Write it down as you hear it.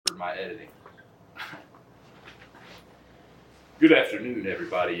my editing. Good afternoon,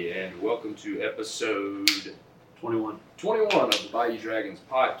 everybody, and welcome to episode 21 of the Bayou Dragons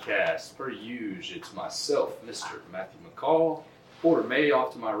Podcast. Per usual, it's myself, Mr. Matthew McCall, Porter May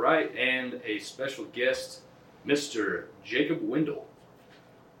off to my right, and a special guest, Mr. Jacob Wendell.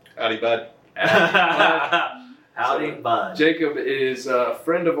 Howdy, bud. Howdy, bud. Jacob is a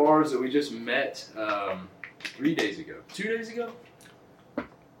friend of ours that we just met 3 days ago. 2 days ago?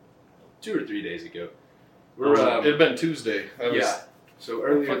 2 or 3 days ago. It had been Tuesday. So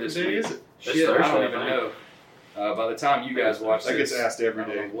earlier this week. What day is it? Shit, I don't even know. By the time you guys watch this, that gets asked every I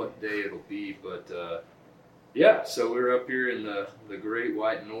don't day. know what day it'll be, but so we're up here in the Great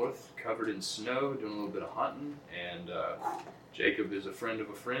White North, covered in snow, doing a little bit of hunting, and Jacob is a friend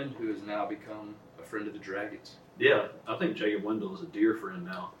of a friend who has now become a friend of the Dragons. Yeah, I think Jacob Wendell is a dear friend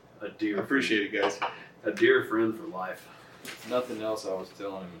now. I appreciate it, guys. A dear friend for life. If nothing else, I was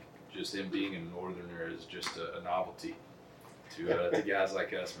telling him, just him being a northerner is just a novelty to guys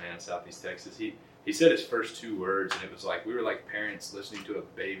like us, man, Southeast Texas. He said his first 2 words, and it was like we were like parents listening to a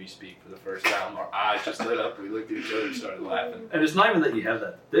baby speak for the first time. Our eyes just lit up. We looked at each other and started laughing. And it's not even that you have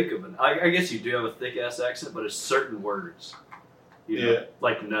that thick of an... I guess you do have a thick-ass accent, but it's certain words. You know? Yeah.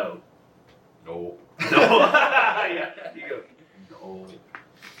 Like no. No. Yeah, you go, no.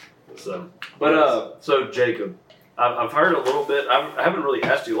 So Jacob, I've heard a little bit. I haven't really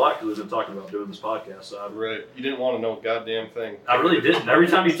asked you a lot because we've been talking about doing this podcast. So Right. You didn't want to know a goddamn thing. I really didn't. Every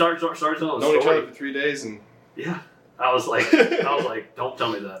time you start telling the Known story, each other for 3 days and... yeah, I was like, don't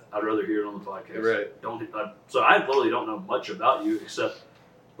tell me that. I'd rather hear it on the podcast. Right. So I literally don't know much about you except,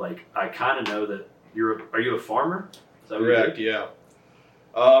 like, I kind of know that are you a farmer? Is that what you Correct, do? yeah.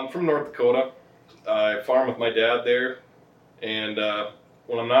 I'm from North Dakota. I farm with my dad there. And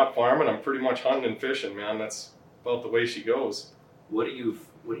when I'm not farming, I'm pretty much hunting and fishing, man. That's about the way she goes. What do you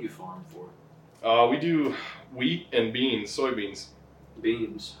farm for? We do wheat and beans, soybeans.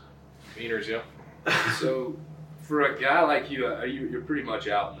 Beans. Beaners, yeah. So, for a guy like you, you're pretty much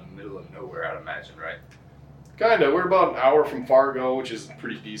out in the middle of nowhere, I'd imagine, right? Kinda. We're about an hour from Fargo, which is a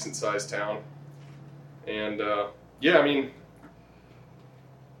pretty decent sized town. And we're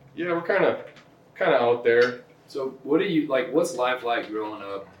kind of out there. So, what do you like? What's life like growing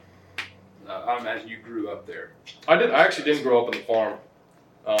up? I imagine you grew up there. I actually didn't grow up on the farm.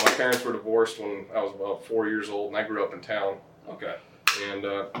 My parents were divorced when I was about 4 years old, and I grew up in town. Okay. And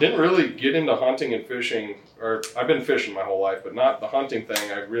didn't really get into hunting and fishing, or I've been fishing my whole life, but not the hunting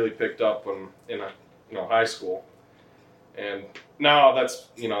thing. I really picked up when in high school. And now that's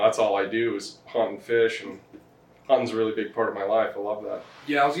all I do is hunt and fish, and hunting's a really big part of my life. I love that.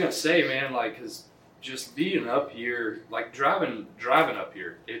 Yeah, I was gonna say, man, like, 'cause just being up here, like driving up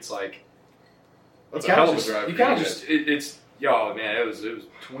here, it's like That's a hell of a drive. You kind of just it's y'all, man. It was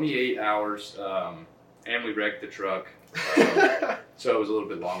 28 hours, and we wrecked the truck, so it was a little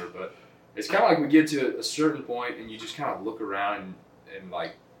bit longer. But it's kind of like we get to a certain point, and you just kind of look around and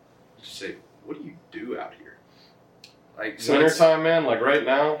like you just say, "What do you do out here?" Like wintertime, man. Like right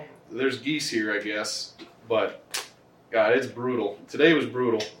now, there's geese here, I guess, but God, it's brutal. Today was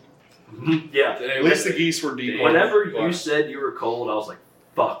brutal. Yeah. At least the geese were deep. Whenever you said you were cold, I was like,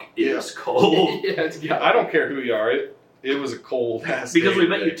 fuck, it's cold. I don't care who you are. It was a cold ass because day we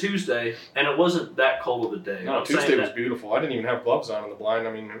met today. you Tuesday, and it wasn't that cold of a day. No, Tuesday was beautiful. I didn't even have gloves on in the blind.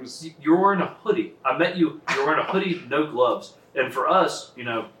 I mean, it was... You were wearing a hoodie. I met you. You were wearing a hoodie, no gloves. And for us,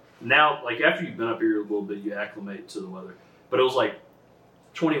 now, like, after you've been up here a little bit, you acclimate to the weather. But it was like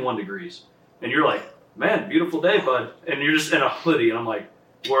 21 degrees. And you're like, man, beautiful day, bud. And you're just in a hoodie, and I'm like,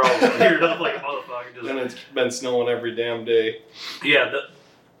 we're all geared up like a motherfucker. And it's been snowing every damn day. Yeah,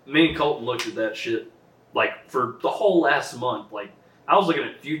 me and Colton looked at that shit, like, for the whole last month. Like, I was looking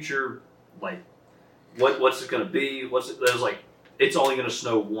at future, like, what's it going to be? It was like, it's only going to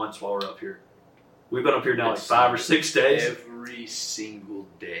snow once while we're up here. We've been up here now like 5 or 6 days. Every single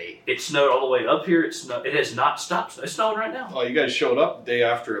day. It snowed all the way up here. It has not stopped. It's snowing right now. Oh, you guys showed up the day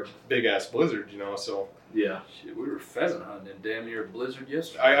after a big-ass blizzard, so... Yeah. Shit, we were pheasant hunting in damn near a blizzard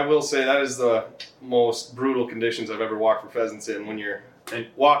yesterday. I will say that is the most brutal conditions I've ever walked for pheasants in, when you're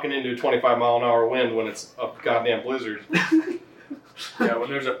walking into a 25-mile-an-hour wind when it's a goddamn blizzard. Yeah, when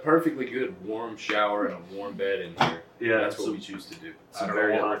there's a perfectly good warm shower and a warm bed in here, that's what we choose to do. I don't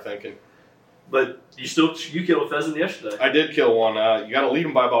know what we're thinking. But you killed a pheasant yesterday. I did kill one. You got to lead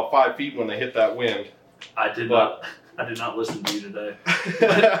them by about 5 feet when they hit that wind. I did not listen to you today.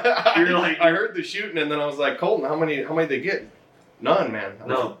 You're like, I heard the shooting, and then I was like, Colton, how many they get? None, man.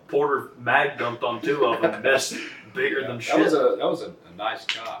 No, Porter mag dumped on 2 of them. That's bigger than shit. That was a nice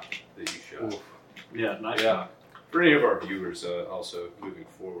cock that you shot. Yeah, nice cock. For any of our viewers, also moving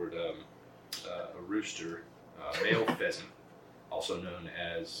forward, a rooster, male pheasant,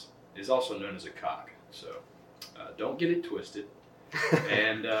 is also known as a cock. So don't get it twisted.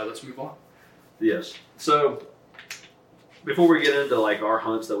 And let's move on. Yes. So before we get into like our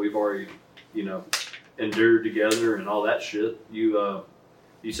hunts that we've already, endured together and all that shit, you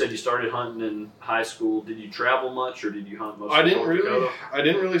said you started hunting in high school. Did you travel much, or did you hunt mostly? I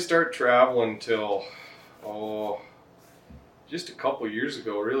didn't really start traveling until just a couple years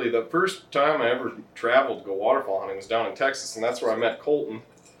ago. Really, the first time I ever traveled to go waterfowl hunting was down in Texas, and that's where I met Colton.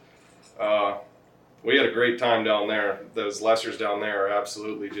 We had a great time down there. Those lessers down there are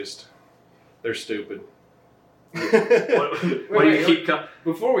absolutely they're stupid. What do you keep coming?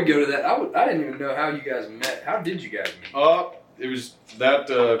 Before we go to that, I didn't even know how you guys met. How did you guys meet? It was that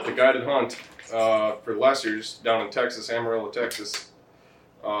the guided hunt for lessers down in Texas, Amarillo, Texas.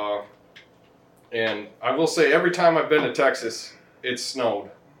 And I will say, every time I've been to Texas, it snowed,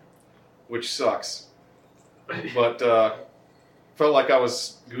 which sucks. But felt like I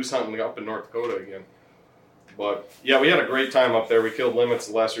was goose hunting up in North Dakota again. But yeah, we had a great time up there. We killed limits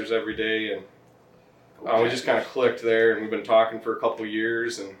of lessers every day, and we just kind of clicked there. And we've been talking for a couple of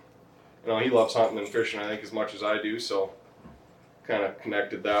years, and he loves hunting and fishing, I think, as much as I do. So kind of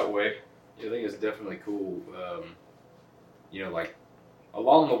connected that way. Yeah, I think it's definitely cool. Like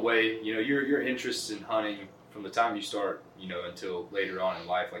along the way, your interests in hunting from the time you start, until later on in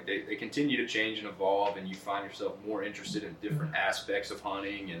life, like they continue to change and evolve, and you find yourself more interested in different aspects of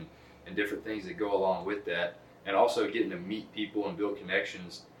hunting and different things that go along with that, and also getting to meet people and build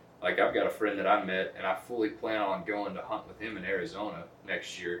connections. Like I've got a friend that I met, and I fully plan on going to hunt with him in Arizona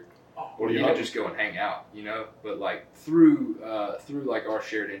next year. Or even just go and hang out, but like through like our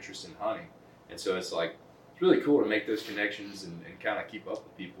shared interest in hunting. And so it's like, it's really cool to make those connections and kind of keep up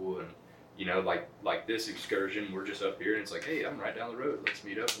with people. And, like this excursion, we're just up here and it's like, hey, I'm right down the road. Let's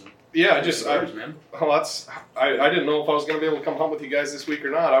meet up. And yeah, man. I didn't know if I was going to be able to come hunt with you guys this week or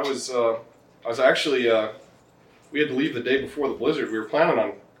not. I was actually, we had to leave the day before the blizzard. We were planning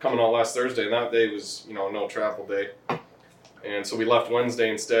on coming out last Thursday, and that day was, no travel day. And so we left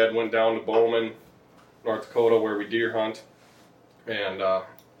Wednesday instead, went down to Bowman, North Dakota, where we deer hunt. And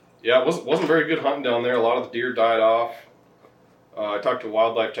it wasn't very good hunting down there. A lot of the deer died off. I talked to a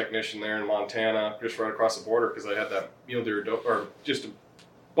wildlife technician there in Montana, just right across the border, because I had that mule deer, or just a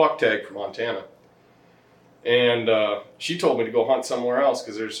buck tag for Montana. And she told me to go hunt somewhere else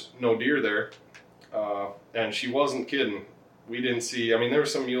because there's no deer there. And she wasn't kidding. We didn't see, there were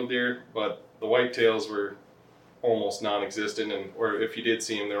some mule deer, but the whitetails were almost non-existent, or if you did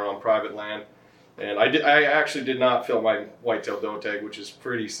see them, they were on private land. And I actually did not fill my whitetail doe tag, which is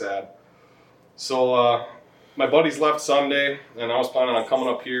pretty sad. So my buddies left Sunday, and I was planning on coming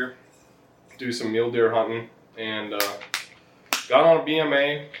up here, do some mule deer hunting, and got on a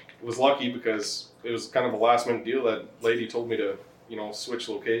BMA. Was lucky because it was kind of a last minute deal. That lady told me to, switch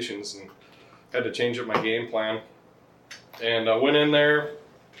locations, and had to change up my game plan. And I went in there,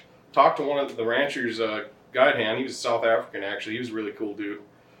 talked to one of the ranchers, guide hand. He was South African, actually. He was a really cool dude.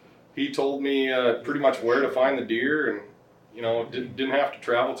 He told me pretty much where to find the deer, and didn't have to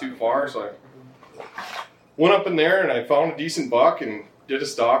travel too far. So I went up in there and I found a decent buck and did a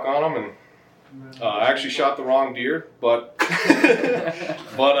stalk on him, and I actually shot the wrong deer, but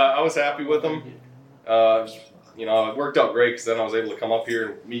I was happy with him. It worked out great because then I was able to come up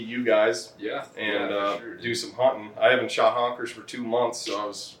here and meet you guys. And do some hunting. I haven't shot honkers for 2 months, so I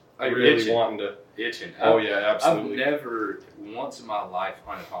was really wanting to. Itching. Yeah, absolutely. I've never once in my life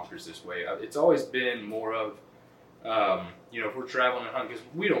hunted honkers this way. It's always been more of, if we're traveling and hunting, because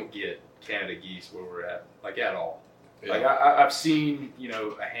we don't get Canada geese where we're at, like at all. Yeah. Like I've seen,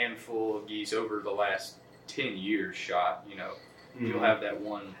 a handful of geese over the last 10 years shot. You'll have that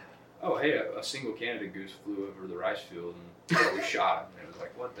one. Oh, hey, a single Canada goose flew over the rice field and we shot him. And it was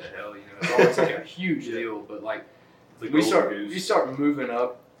like, what the hell? It's always like a huge deal. But like, we start moving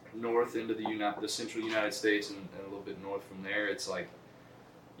up north into the central United States and a little bit north from there. It's like,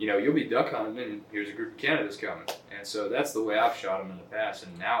 you'll be duck hunting and here's a group of Canadas coming. And so that's the way I've shot them in the past.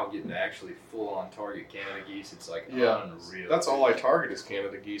 And now getting to actually full on target Canada geese, it's like unreal. That's all I target is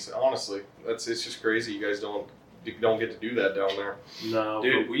Canada geese. Honestly, it's just crazy. You guys don't get to do that down there. No,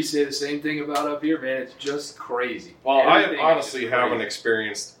 dude, we say the same thing about up here, man. It's just crazy. Well, I honestly haven't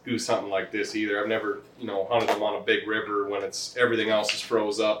experienced goose hunting like this either. I've never, hunted them on a big river when everything else is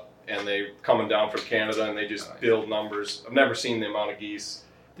froze up and they coming down from Canada and they just build numbers. I've never seen the amount of geese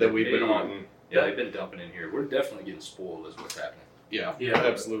that we've been hunting. Yeah, they've been dumping in here. We're definitely getting spoiled is what's happening. Yeah,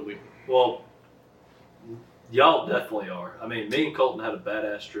 absolutely. Well, y'all definitely are. Me and Colton had a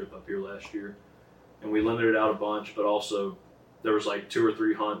badass trip up here last year. and we limited out a bunch, but also there was like 2 or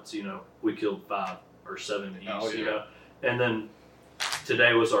 3 hunts, you know, we killed 5 or 7 each, you know. And then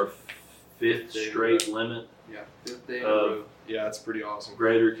today was our 5th straight limit. Yeah, 5th day in a row. Yeah, it's pretty awesome.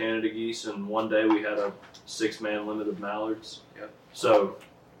 Greater Canada geese, and one day we had a 6-man limit of mallards. Yep. So,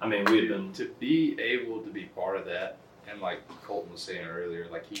 I mean, we had been... To be able to be part of that, and like Colton was saying earlier,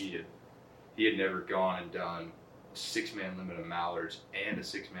 like he had never gone and done a 6-man limit of mallards and a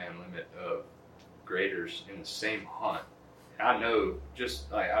 6-man limit of graders in the same hunt. I know,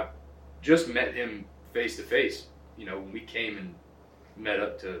 I've just met him face to face, you know, when we came and met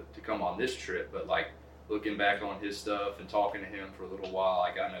up to come on this trip, but like looking back on his stuff and talking to him for a little while,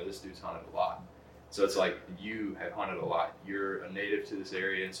 like I know this dude's hunted a lot. So it's like, you have hunted a lot. You're a native to this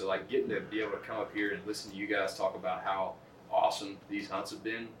area, and so like getting to be able to come up here and listen to you guys talk about how awesome these hunts have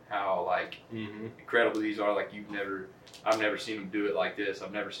been, how like incredible these are. Like I've never seen them do it like this.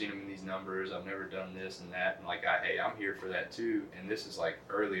 I've never seen them in these numbers. I've never done this and that. And like, hey, I'm here for that too. And this is like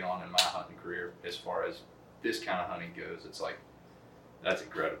early on in my hunting career as far as this kind of hunting goes. It's like, that's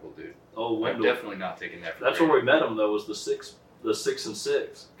incredible, dude. Oh, Wendell. I'm definitely not taking that for That's granted. where we met him, though, was the 6 and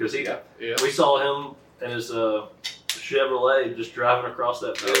 6. Because we saw him and his Chevrolet just driving across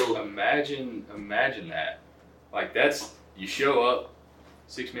that field. Imagine that. Like, that's, you show up,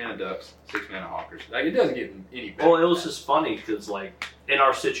 6-man of ducks, 6-man of hawkers. Like, it doesn't get any better. Well, it was just funny because, like, in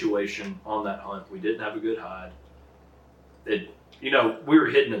our situation on that hunt, we didn't have a good hide. You know, we were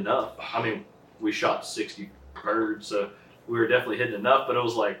hitting enough. I mean, we shot 60 birds, so we were definitely hitting enough, but it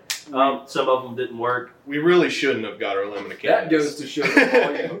was like, some of them didn't work. We really shouldn't have got our limit of That cannons. goes to show the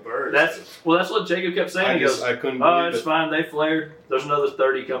volume of birds. That's what Jacob kept saying. I couldn't "Oh, believe it's fine. They flared. There's another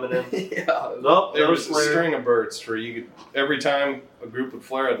 30 coming in." Yeah. Nope, There those was a flared. string of birds where you could, every time a group would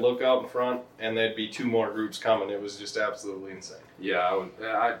flare, I'd look out in front, and there'd be 2 more groups coming. It was just absolutely insane. Yeah,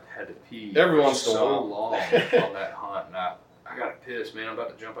 I had to pee Every for once in a so while. long on that hunt, and I got pissed, man. I'm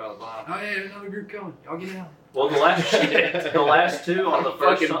about to jump out of the blind. Oh, hey, another group coming. Y'all get out. Well, the last 2 on the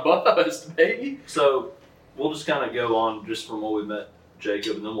first fucking buzzed, baby. So we'll just kind of go on just from when we met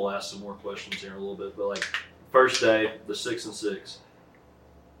Jacob, and then we'll ask some more questions here in a little bit. But like, first day, the 6 and 6.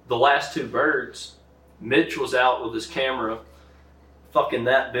 The last 2 birds, Mitch was out with his camera, fucking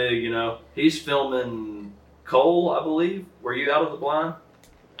that big, you know. He's filming Cole, I believe. Were you out of the blind?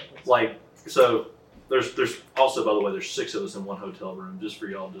 Like, so there's also, by the way, there's 6 of us in one hotel room, just for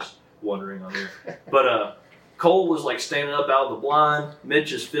y'all just wondering on here. But Cole was like standing up out of the blind.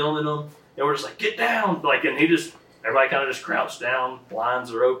 Mitch is filming him, and we're just like, get down, like, and everybody kind of just crouched down.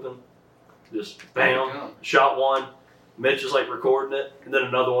 Blinds are open. Just bam, shot one. Mitch is like recording it, and then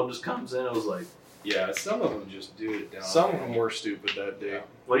another one just comes in. It was like, yeah, some of them just do it down. Some of them were stupid that day. Yeah.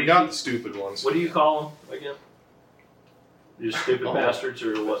 What do We you got the stupid ones. What do you call them again? You stupid bastards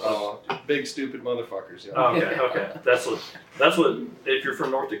or what? Big stupid motherfuckers. Yeah. Oh, okay. That's what. If you're from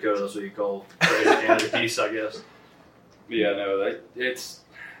North Dakota, that's what you call Greater Canada geese, I guess. Yeah, no, it's,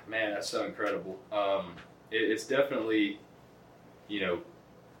 man, that's so incredible. It's definitely, you know,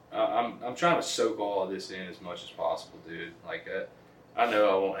 I'm trying to soak all of this in as much as possible, dude. Like, I know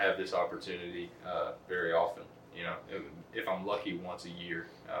I won't have this opportunity very often. You know, if I'm lucky, once a year.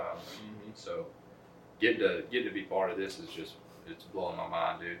 So getting to be part of this is just, it's blowing my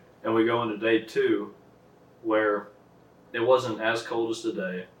mind, dude. And we go into day 2, where it wasn't as cold as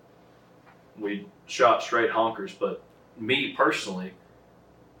today. We shot straight honkers, but me personally,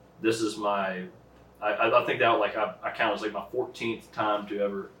 this is my, I think that like I count as like my 14th time to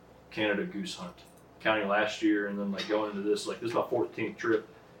ever Canada goose hunt, counting last year and then like going into this, like this is my 14th trip,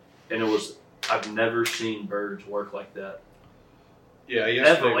 and I've never seen birds work like that. Yeah,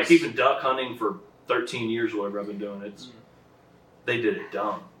 ever. Like even duck hunting for 13 years or whatever I've been doing, they did it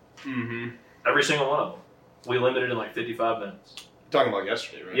dumb. Every single one of them. We limited in like 55 minutes. Talking about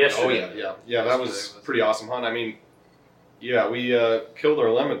yesterday, right? Yesterday. Oh yeah. That was a pretty awesome hunt. I mean, yeah, we killed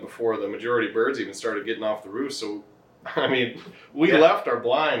our limit before the majority of birds even started getting off the roost. So, I mean, we left our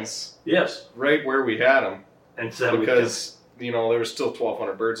blinds right where we had them, and so because you know there was still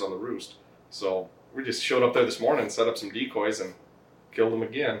 1,200 birds on the roost. So we just showed up there this morning, set up some decoys, and killed them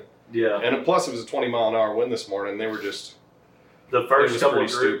again. Yeah. And plus, it was a 20-mile-an-hour wind this morning. They were just the first couple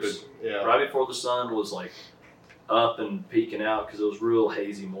of groups, stupid. Yeah. Right before the sun was like up and peeking out because it was real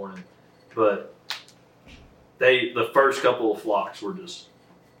hazy morning, but the first couple of flocks were just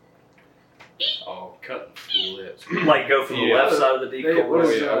cutting lips. like go from the left side of the decoy.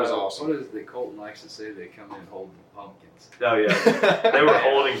 that was awesome. What is it that Colton likes to say? They come in holding pumpkins. Oh yeah, they were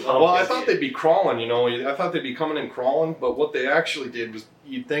holding pumpkins. Well, I thought they'd be crawling, you know. I thought they'd be coming in crawling, but what they actually did was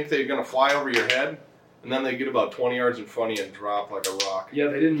you'd think they were going to fly over your head, and then they get about 20 yards in front of you and drop like a rock. Yeah,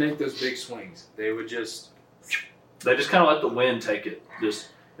 they didn't make those big swings. They would just... They just kind of let the wind take it.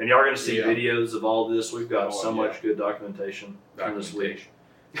 And y'all are going to see videos of all this. We've got so much good documentation from this week.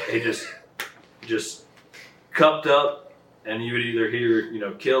 He just cupped up, and you would either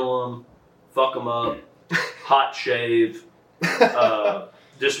hear, kill them, fuck them up, hot shave,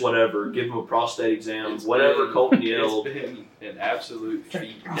 just whatever, give them a prostate exam, whatever Colton yelled. It's been an absolute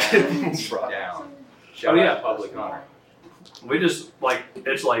feet down. Shout out public honor. We just,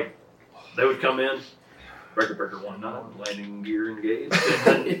 it's like, they would come in, breaker 19, landing gear engaged, and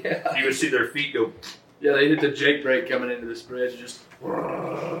then you would see their feet go. Yeah, they hit the Jake brake coming into the spread, just.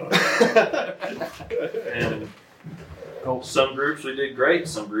 And some groups we did great,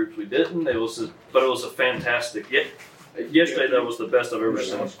 some groups we didn't. But it was a fantastic. Yesterday that was the best I've ever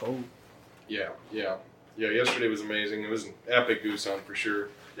seen. Yeah. Yesterday was amazing. It was an epic goose hunt for sure.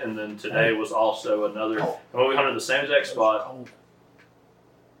 And then today was also another. Well, we hunted the same exact spot.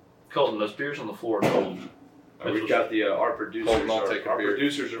 Colton, those beers on the floor are cold. We've got our producers. Our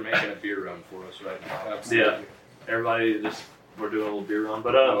producers are making a beer run for us right now. Absolutely. Yeah, everybody we're doing a little beer run,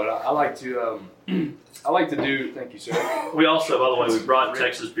 but I like to do. Thank you, sir. We also, by the way, we brought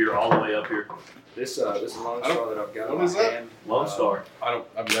Texas beer all the way up here. This Lone Star that I've got. What is that? Lone Star.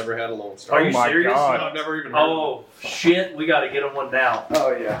 I've never had a Lone Star. Are you serious? God. I've never even heard of it. Shit, we got to get them one now.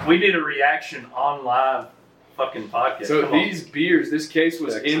 Oh yeah. We did a reaction on live fucking podcast. So these beers, this case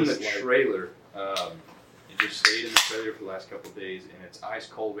was Texas in the Light. trailer. It just stayed in the trailer for the last couple of days, and it's ice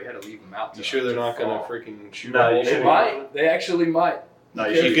cold. We had to leave them out. You sure they're not going to freaking shoot No, a hole? They might. They actually might. No,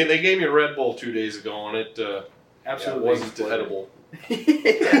 They gave me a Red Bull 2 days ago, and it Absolutely wasn't edible.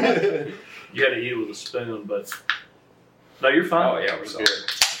 You had to eat it with a spoon, but no, you're fine. Oh yeah, we're solid. good.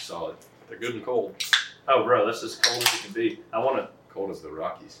 Solid. They're good and cold. Oh, bro, that's as cold as it can be. I want to. Cold as the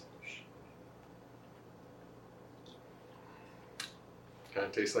Rockies. Kind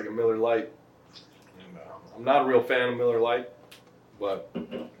of tastes like a Miller Lite. And, I'm not a real fan of Miller Lite, but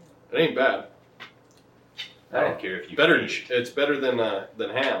it ain't bad. I don't care if you. It's better than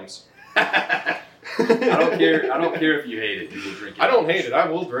Hams. I don't care. I don't care if you hate it. You will drink it. I don't hate it. I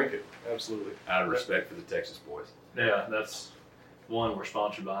will drink it. Absolutely. Out of respect for the Texas boys. Yeah, that's one we're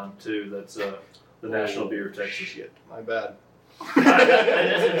sponsored by. Two, that's the National Beer of Texas. Shit, my bad.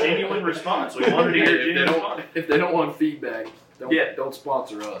 That is a genuine response. We wanted to hear a genuine response. If they don't want feedback, don't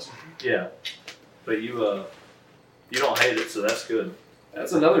sponsor us. Yeah, but you don't hate it, so that's good.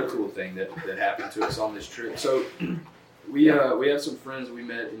 That's another cool thing that happened to us on this trip. So we have some friends we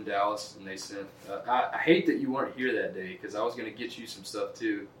met in Dallas, and they sent. I hate that you weren't here that day because I was going to get you some stuff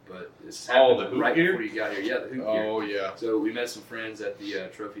too, but this happened the hoop right gear? before you got here. Yeah, the hoop gear. Oh yeah. So we met some friends at the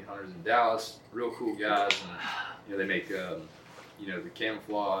Trophy Hunters in Dallas. Real cool guys, and they make the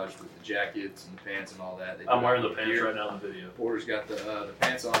camouflage with the jackets and the pants and all that. They I'm do wearing the all pants gear. right now in the video. Porter's got the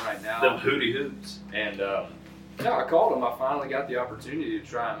pants on right now. Them hootie hoops. And I called him. I finally got the opportunity to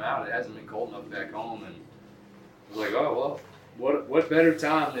try them out. It hasn't been cold enough back home, and I was like, oh well, what better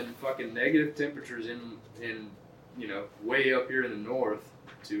time than fucking negative temperatures in way up here in the north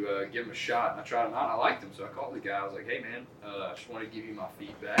to give them a shot. And I tried them out. And I liked them, so I called the guy. I was like, hey man, I just want to give you my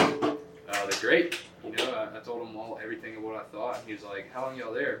feedback. They're great. I told him everything of what I thought. And he was like, how long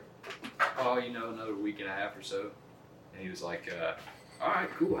y'all there? Oh, another week and a half or so. And he was like, all right,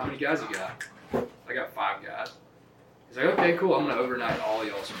 cool. How many guys you got? I got 5 guys. He's like, okay, cool. I'm going to overnight all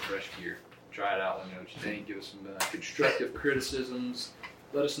y'all some fresh gear. Try it out. Let me know what you think. Give us some constructive criticisms.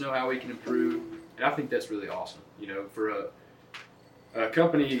 Let us know how we can improve. And I think that's really awesome. For a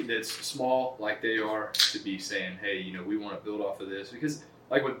company that's small like they are to be saying, hey, we want to build off of this. Because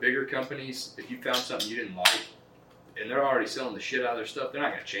like with bigger companies, if you found something you didn't like and they're already selling the shit out of their stuff, they're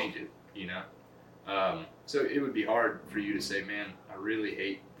not going to change it, So it would be hard for you to say, man, I really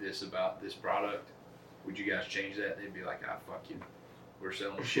hate this about this product. Would you guys change that? They'd be like, fuck you. We're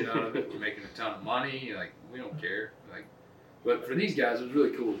selling the shit out of it. We're making a ton of money. Like, we don't care. But for these guys, it was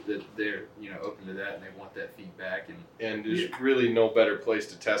really cool that they're, open to that and they want that feedback. And there's really no better place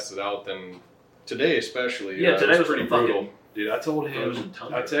to test it out than today, especially. Yeah, today was pretty fucking brutal. Dude, I told him,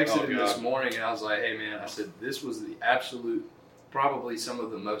 I texted him this God. morning and I was like, hey man, I said, this was the absolute, probably some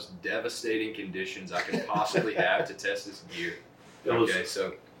of the most devastating conditions I could possibly have to test this gear. It was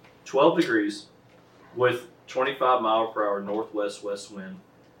 12 degrees with 25 mile per hour northwest west wind.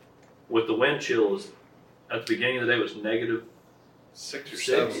 With the wind chills at the beginning of the day was negative 6 or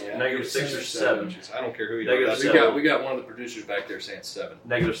 6, 7. negative 6 or 7. I don't care who you Negative are. seven. That's We got one of the producers back there saying 7.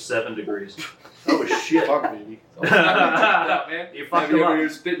 Negative 7 degrees. Oh shit! fuck, baby. Man. You fucked Maybe him over up. here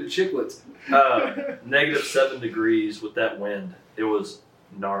spitting chiclets. Negative 7 degrees with that wind. It was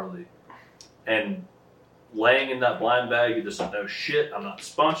gnarly, and laying in that blind bag. You just know shit. I'm not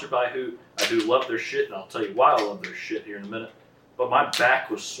sponsored by Hoot. I do love their shit, and I'll tell you why I love their shit here in a minute. But my back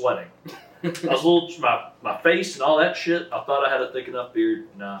was sweating. I was a little, my face and all that shit. I thought I had a thick enough beard.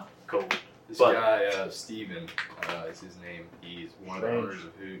 Nah, cold. This guy, Steven, is his name. He's one of the owners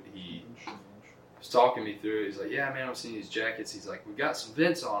of Hoot. He was talking me through it. He's like, yeah, man, I'm seeing these jackets. He's like, we got some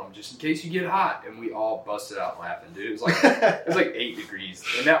vents on them just in case you get hot. And we all busted out laughing, dude. It was like 8 degrees.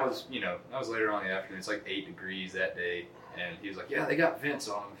 And that was, that was later on in the afternoon. It's like 8 degrees that day. And he was like, yeah, they got vents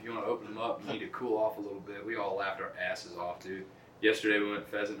on them. If you want to open them up, you need to cool off a little bit. We all laughed our asses off, dude. Yesterday we went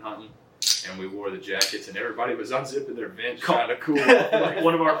pheasant hunting. And we wore the jackets, and everybody was unzipping their vents trying to cool off. Like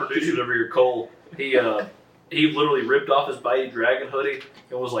one of our producers over here, Cole, he literally ripped off his Bayou Dragon hoodie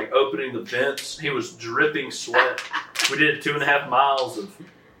and was like opening the vents. He was dripping sweat. We did 2.5 miles of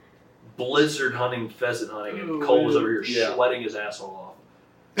blizzard hunting, pheasant hunting, and Cole was over here sweating his asshole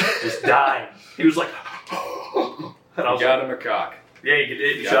off, just dying. He was like, and I got him a cock. Yeah, you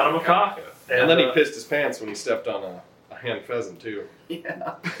did. You shot him a cock, and then he pissed his pants when he stepped on a hen pheasant too.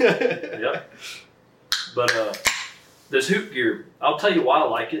 Yeah. Yep. But this Hoot gear, I'll tell you why I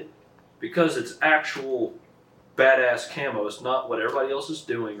like it. Because it's actual badass camo. It's not what everybody else is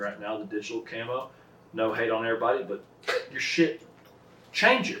doing right now, the digital camo. No hate on everybody, but your shit,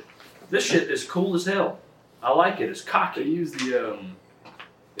 change it. This shit is cool as hell. I like it. It's cocky. They use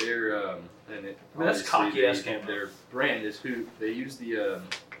that's cocky ass camo. Their brand is Hoot. They use the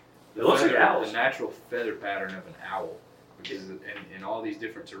natural feather pattern of an owl. Because in all these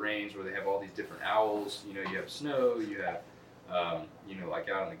different terrains where they have all these different owls, you have snow, you have, like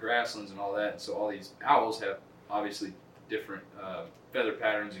out in the grasslands and all that. And so all these owls have obviously different feather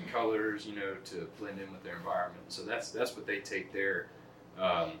patterns and colors, to blend in with their environment. So that's what they take their,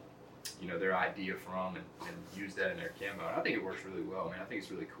 their idea from and use that in their camo. And I think it works really well, man. I think it's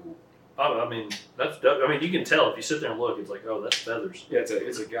really cool. Oh, I mean, that's dope. I mean, you can tell if you sit there and look. It's like, oh, that's feathers. Yeah,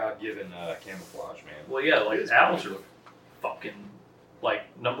 it's a God-given camouflage, man. Well, yeah, like owls are fucking like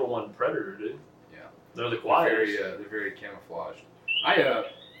 #1 predator, dude. Yeah, they're the quietest. They're very camouflaged.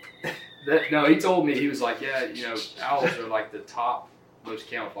 He told me, he was like, yeah, owls are like the top most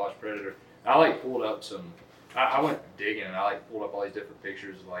camouflaged predator. I pulled up I went digging and I pulled up all these different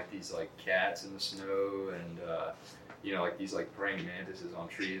pictures of these cats in the snow and like these praying mantises on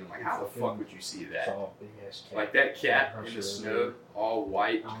trees. I'm like, how the fuck would you see that? Like that cat in the snow, all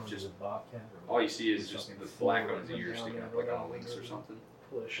white, just all you see is just the black on his ears sticking up like on a lynx or something.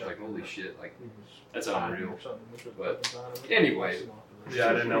 Like, holy shit, that's unreal. But anyway. Yeah,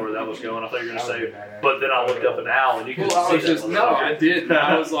 I didn't know where that was going. I thought you were going to say, but then I looked up an owl and you could see that. No, I didn't.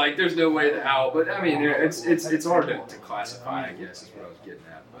 I was like, there's no way the owl, but I mean, it's hard to classify, I guess, is what I was getting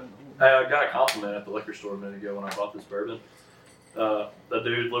at. I got a compliment at the liquor store a minute ago when I bought this bourbon. The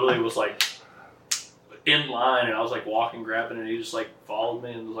dude literally was in line, and I was walking, grabbing it, and he just followed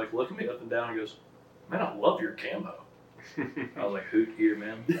me and was looking me up and down and goes, man, I love your camo. I was like, Hoot here,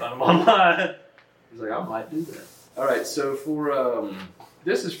 man. I'm online. He's like, I might do that. All right, so for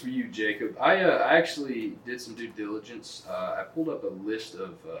this is for you, Jacob. I actually did some due diligence. I pulled up a list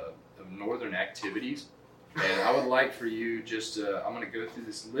of northern activities, and I would like for you just I'm going to go through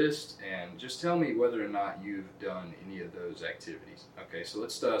this list and just tell me whether or not you've done any of those activities. Okay, so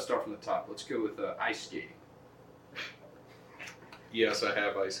let's start from the top. Let's go with ice skating. Yes, I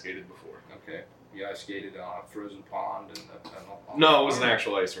have ice skated before. Okay. You ice skated on a frozen pond? No, it was an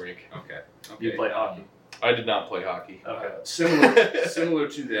actual ice rink. Okay. You played hockey? I did not play hockey. Okay. Similar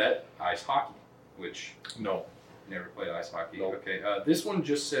to that, ice hockey, which... No. Never played ice hockey. Nope. Okay. This one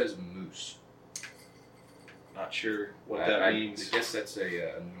just says moose. Not sure what that means. I guess that's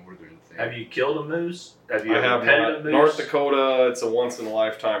a northern thing. Have you killed a moose? Have you ever petted a moose? North Dakota, it's a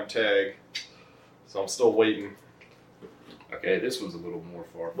once-in-a-lifetime tag, so I'm still waiting. Okay, this one's a little more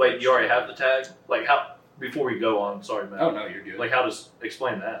far. Wait, you already have the tag? How? Before we go on, sorry, man. Oh no, you're good. How does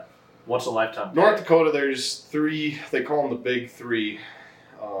explain that? Once in a lifetime tag. North Dakota, there's 3. They call them the big 3: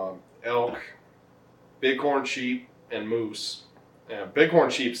 elk, bighorn sheep, and moose. Bighorn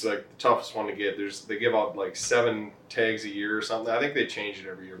sheep's the toughest one to get. They give out 7 tags a year or something. I think they change it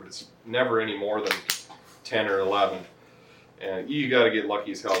every year, but it's never any more than 10 or 11. And you got to get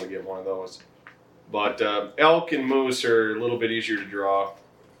lucky as hell to get one of those. But elk and moose are a little bit easier to draw.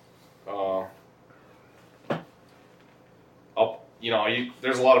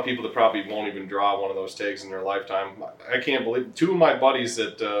 There's a lot of people that probably won't even draw one of those tags in their lifetime. I can't believe 2 of my buddies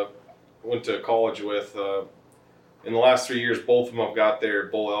that went to college with, in the last 3 years, both of them have got their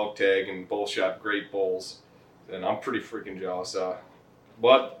bull elk tag and both shot great bulls. And I'm pretty freaking jealous.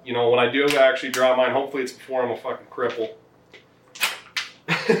 But, when I do actually draw mine, hopefully it's before I'm a fucking cripple.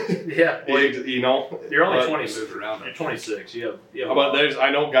 Yeah, well, you know. you're only But- 26. Move around. You're 26. You have But I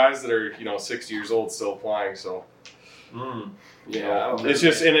know guys that are 60 years old still flying, so Yeah, it's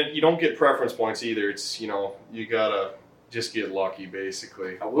just you don't get preference points either. It's you gotta just get lucky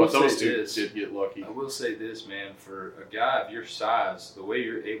basically. I will But those say two this. did get lucky. I will say this, man. For a guy of your size, the way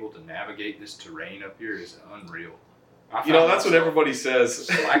you're able to navigate this terrain up here is unreal. That's what everybody says.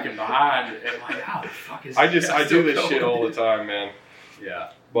 Slacking behind, and like, how the fuck is? I this guy do still this shit going? all the time, man.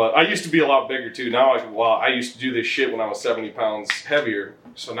 Yeah. But I used to be a lot bigger too. Now I used to do this shit when I was 70 pounds heavier.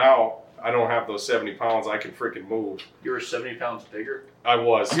 So now I don't have those 70 pounds. I can freaking move. You were 70 pounds bigger. I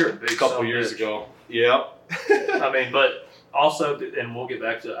was. You're a big couple son of a years bitch. ago. Yep. I mean, but also, and we'll get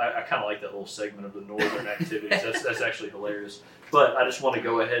back to. I kind of like that little segment of the northern activities. That's actually hilarious. But I just want to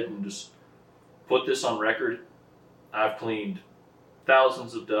go ahead and just put this on record. I've cleaned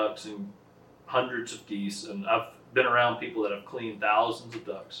thousands of ducks and hundreds of geese, and I've been around people that have cleaned thousands of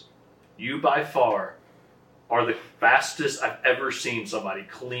ducks. You by far are the fastest I've ever seen somebody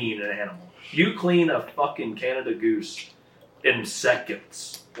clean an animal. You clean a fucking Canada goose in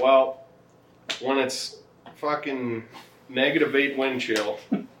seconds. Well, when it's fucking -8 wind chill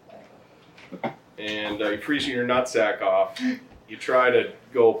and you're freezing your nutsack off, you try to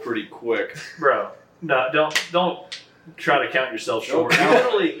go pretty quick. Bro, no, don't try to count yourself short. You count it,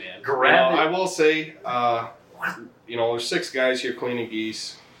 literally man. grab I it. will say, there's 6 guys here cleaning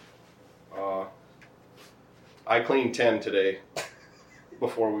geese. I cleaned 10 today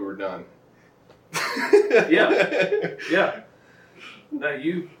before we were done. Yeah. No,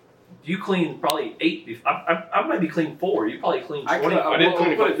 you clean probably 8. I maybe clean 4. You probably clean 20. I did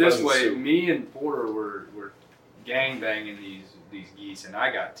clean a put it couple this pheasants, way: too. me and Porter were gang banging these geese, and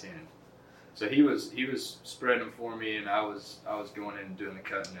I got 10. So he was spreading them for me, and I was going in and doing the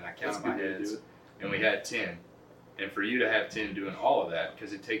cutting, and I counted my heads, and we had 10. And for you to have 10 doing all of that,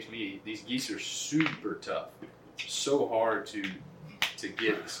 because it takes me, these geese are super tough, so hard to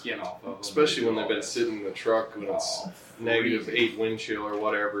get the skin off of them, Especially when they've been all sitting in the truck when it's -8 wind chill or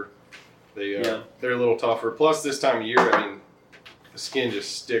whatever. They're a little tougher. Plus, this time of year, I mean, the skin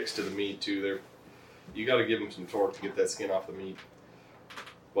just sticks to the meat too. You got to give them some torque to get that skin off the meat.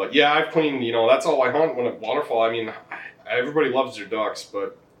 But yeah, I've cleaned. That's all I hunt when at waterfall. I mean, everybody loves their ducks,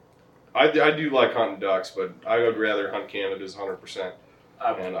 but I do like hunting ducks. But I would rather hunt Canadas 100%.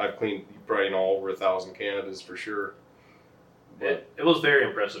 And I've cleaned probably over 1,000 Canadas for sure. But It was very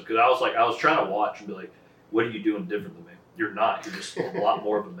impressive because I was trying to watch and be like, what are you doing different than me? You're not. You're just a lot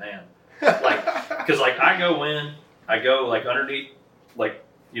more of a man. Because I go underneath, where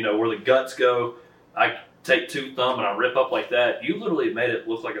the guts go. I take 2 thumb and I rip up like that. You literally made it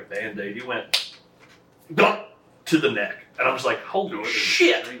look like a Band-Aid. You went to the neck. And I'm just like, holy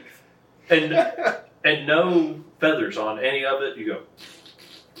shit. And no feathers on any of it. You go,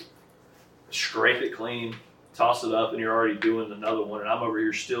 scrape it clean, toss it up, and you're already doing another one. And I'm over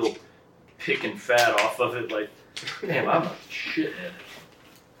here still picking fat off of it. Like, damn, I'm a shithead.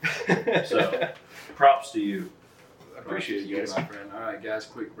 So, props to you. I appreciate you guys. my friend. All right, guys,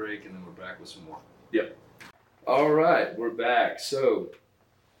 quick break, and then we're back with some more. Yep. All right, we're back. So,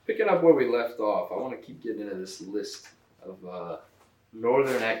 picking up where we left off, I want to keep getting into this list of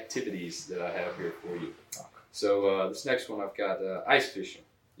northern activities that I have here for you. So, this next one I've got ice fishing.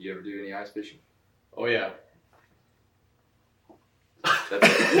 You ever do any ice fishing? Oh yeah.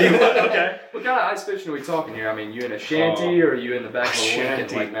 Okay. What kind of ice fishing are we talking here? I mean, you in a shanty or are you in the back of a Lincoln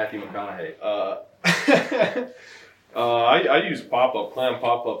shanty. like Matthew McConaughey? I use clam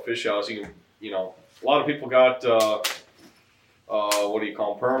pop-up fish house. You can, a lot of people got what do you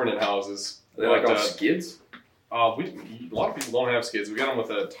call them, permanent houses. Are they like on skids? A lot of people don't have skids. We got them with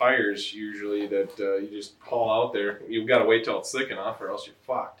tires usually that you just haul out there. You've got to wait till it's thick enough, or else you're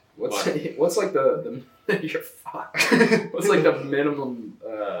fucked. What's like the you're fucked. What's like the minimum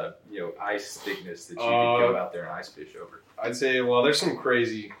ice thickness that you can go out there and ice fish over? I'd say, there's some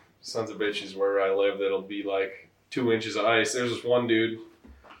crazy sons of bitches where I live that'll be like 2 inches of ice. There's this one dude.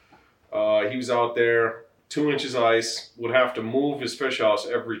 He was out there, 2 inches of ice. Would have to move his fish house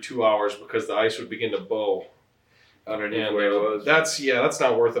every 2 hours because the ice would begin to bow. Underneath where it was. That's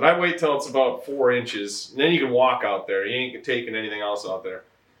not worth it. I wait till it's about 4 inches, and then you can walk out there. You ain't taking anything else out there.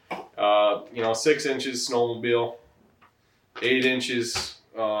 6 inches snowmobile, 8 inches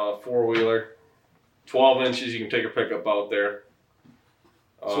 4-wheeler, 12 inches you can take a pickup out there.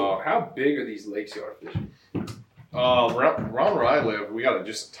 So how big are these lakes you are fishing? Around where I live, we got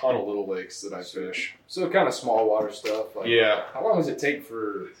just a ton of little lakes that I fish. So kind of small water stuff. Yeah. How long does it take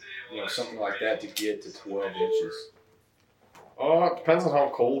for something like that to get to 12 inches? It depends on how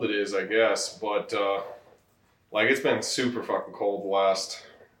cold it is, I guess. But it's been super fucking cold the last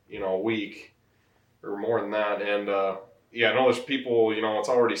a week or more than that. And I know there's people, it's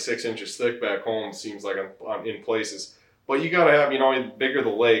already 6 inches thick back home, seems like in places. But you got to have, the bigger the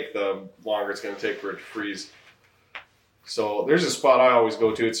lake, the longer it's going to take for it to freeze. So there's a spot I always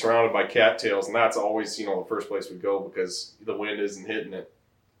go to. It's surrounded by cattails, and that's always, the first place we go because the wind isn't hitting it.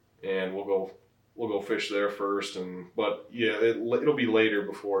 And we'll go fish there first. But yeah, it'll be later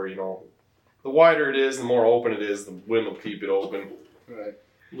before, the wider it is, the more open it is, the wind will keep it open. Right.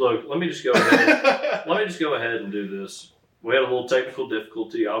 Look, let me just go ahead. Let me just go ahead and do this. We had a little technical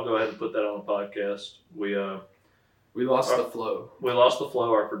difficulty. I'll go ahead and put that on the podcast. We lost the flow. We lost the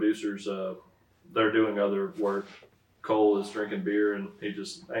flow. Our producers, they're doing other work. Cole is drinking beer and he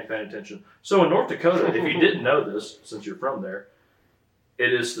just ain't paying attention. So in North Dakota, if you didn't know this, since you're from there,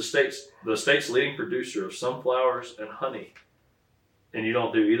 it is the state's leading producer of sunflowers and honey. And you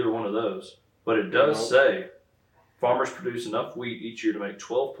don't do either one of those. But it does say farmers produce enough wheat each year to make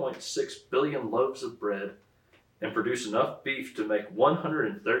 12.6 billion loaves of bread and produce enough beef to make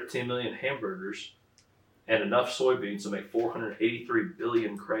 113 million hamburgers and enough soybeans to make 483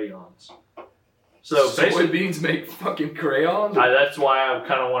 billion crayons. So soybeans make fucking crayons? That's why I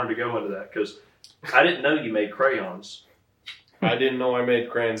kind of wanted to go into that, because I didn't know you made crayons. I didn't know I made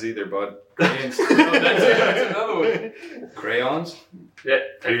crayons either, bud. Crayons. That's another one. Crayons? Yeah.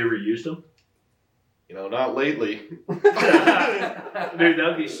 Have you ever used them? Not lately. Dude,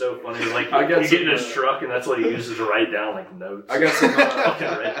 that'd be so funny. Like, you get in his truck and that's what he uses to write down, like, notes. I got some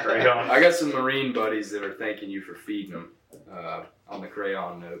red crayon. I got some Marine buddies that are thanking you for feeding them on the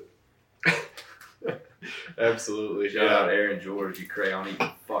crayon note. Absolutely. Shout out Aaron George, you crayon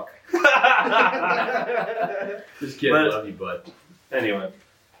eating fuck. Just kidding, love you, bud. Anyway.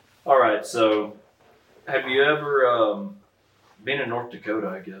 Alright, so have you ever been in North Dakota,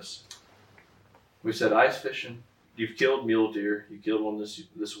 I guess? We said ice fishing. You've killed mule deer. You killed one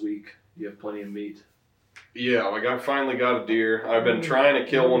this week. You have plenty of meat. Yeah, I finally got a deer. I've been trying to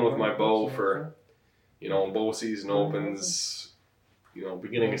kill one with my bow for, bow season opens,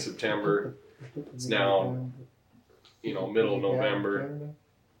 beginning of September. It's now, middle of November.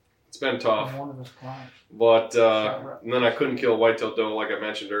 It's been tough. But and then I couldn't kill a whitetail doe like I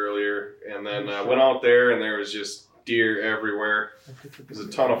mentioned earlier. And then I went out there and there was just deer everywhere. It was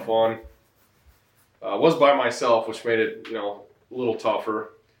a ton of fun. I was by myself, which made it, a little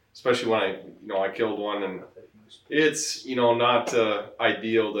tougher, especially when I killed one. And it's, not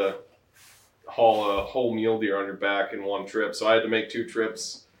ideal to haul a whole mule deer on your back in one trip. So I had to make 2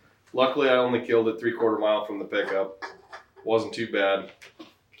 trips. Luckily, I only killed it 3/4 mile from the pickup. Wasn't too bad.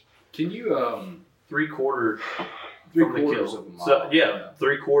 Can you 3/4 from the kills of a mile? So, yeah,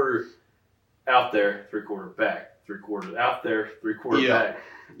 3/4 out there, 3/4 back, 3/4 out there, 3/4 back.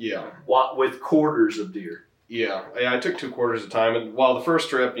 Yeah. With quarters of deer. Yeah, I took 2/4 at a time. And while the first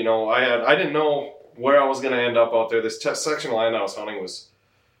trip, I didn't know where I was going to end up out there. This section of land I was hunting was,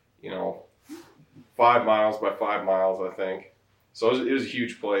 5 miles by 5 miles, I think. So it was a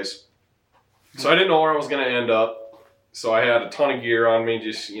huge place. So I didn't know where I was going to end up. So I had a ton of gear on me,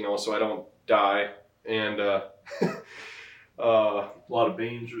 just, so I don't die. And a lot of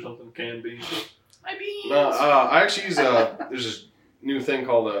beans or something, canned beans. My beans. I actually use there's this new thing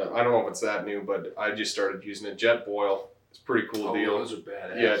called I don't know if it's that new, but I just started using a jet boil. It's a pretty cool deal. Those are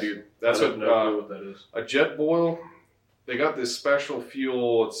badass. Yeah, dude. That's I don't know what that is. A jet boil. They got this special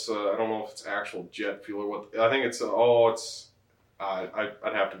fuel. It's I don't know if it's actual jet fuel or what. I think it's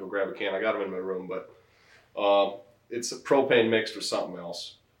I'd have to go grab a can. I got them in my room, but it's a propane mixed with something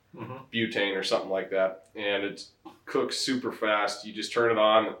else, butane or something like that, and it cooks super fast. You just turn it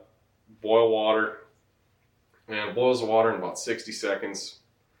on, boil water, and it boils the water in about 60 seconds.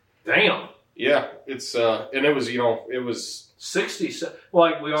 Damn. Yeah, it's and it was it was 60 seconds.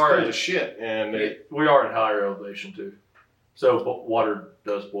 Well, we are in shit, and we are in higher elevation too, so water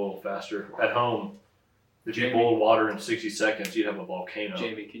does boil faster. At home, if you boiled water in 60 seconds, you'd have a volcano.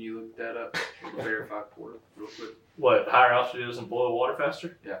 Jamie, can you look that up? Verify for it real quick. What, higher altitude doesn't boil water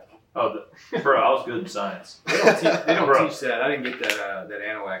faster? Yeah. Oh, bro, I was good in science. They don't teach that. I didn't get that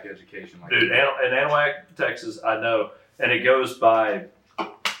Anahuac education. Dude, in Anahuac, Texas, I know, and it goes by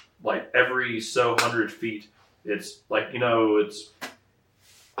like every so 100 feet. It's like, it's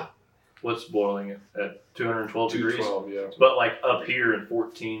what's boiling at 212 degrees? 212, yeah. But like up here in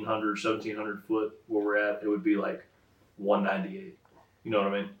 1,400, 1,700 foot where we're at, it would be like 198. You know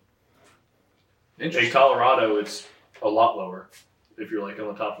what I mean? In Colorado, it's a lot lower if you're like on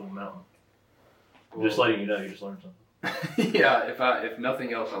the top of the mountain. Well, just letting you know, you just learned something. Yeah, if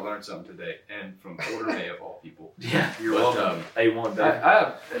nothing else, I learned something today, and from Porter May of all people. Yeah, you're welcome. A1, baby. I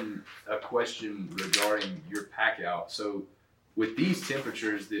have a question regarding your pack out. So with these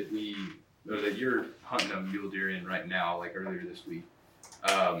temperatures that you're hunting a mule deer in right now, like earlier this week,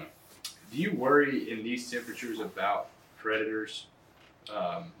 do you worry in these temperatures about predators,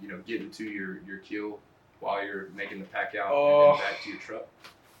 getting to your kill while you're making the pack out and then back to your truck?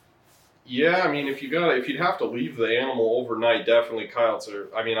 Yeah, I mean, if you'd have to leave the animal overnight, definitely coyotes are.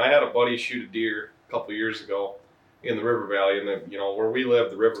 I mean, I had a buddy shoot a deer a couple years ago in the river valley, and where we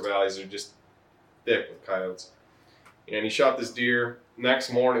live, the river valleys are just thick with coyotes. And he shot this deer.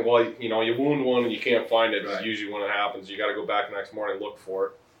 Next morning, you wound one and you can't find it. Right. Usually when it happens, you got to go back the next morning and look for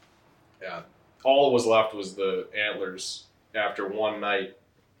it. Yeah. All that was left was the antlers after one night.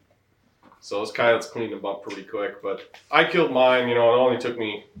 So those coyotes cleaned them up pretty quick. But I killed mine. It only took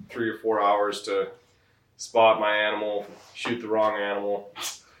me 3 or 4 hours to spot my animal, shoot the wrong animal.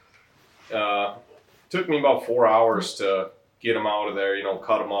 Took me about 4 hours to get them out of there,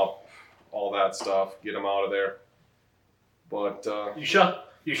 cut them up, all that stuff, get them out of there. But you shot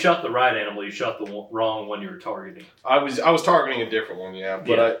the right animal. You shot the wrong one you were targeting. I was targeting a different one, yeah.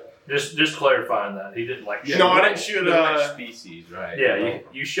 But yeah. Just clarifying that he didn't like. No, I didn't shoot the species, right? Yeah,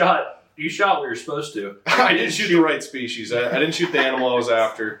 you shot what you're supposed to. I didn't shoot the right species. I didn't shoot the animal I was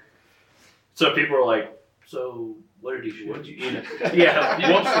after. So people are like, so what did you shoot? What did you eat?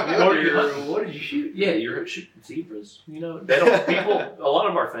 What did you shoot? Yeah, you're shooting zebras. They don't. A lot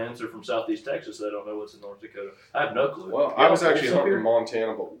of our fans are from Southeast Texas. They don't know what's in North Dakota. I have no clue. Well, I was actually hunting in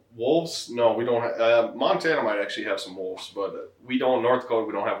Montana, but wolves? No, we don't have. Montana might actually have some wolves, but we don't. North Dakota,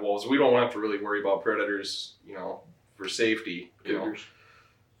 we don't have wolves. We don't have to really worry about predators, for safety. Cougars.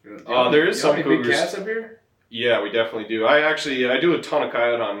 There is some cougars. Big cats up here? Yeah, we definitely do. I do a ton of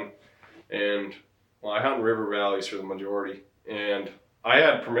coyote hunting, and I hunt in river valleys for the majority, and I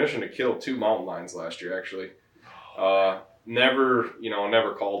had permission to kill 2 mountain lions last year, actually.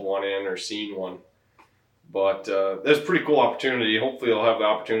 Never called one in or seen one, but that's a pretty cool opportunity. Hopefully I'll have the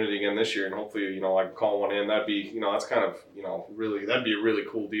opportunity again this year, and hopefully, I can call one in. That'd be, that's kind of, really, that'd be a really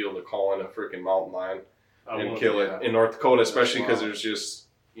cool deal to call in a freaking mountain lion and kill it in North Dakota, especially because there's just,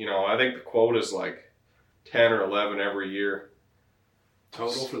 I think the quota is like 10 or 11 every year.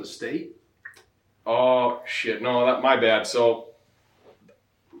 Total for the state? Oh, shit. No, my bad. So,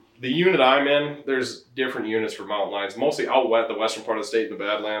 the unit I'm in, there's different units for mountain lions. Mostly out the western part of the state in the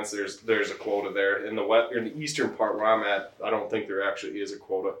Badlands, there's a quota there. In the eastern part where I'm at, I don't think there actually is a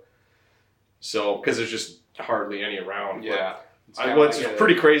quota. So, because there's just hardly any around. Yeah. It's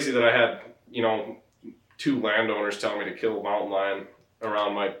pretty crazy that I had, 2 landowners tell me to kill a mountain lion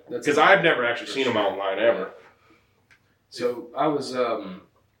around my... Because I've never actually seen a mountain lion ever. So, I was...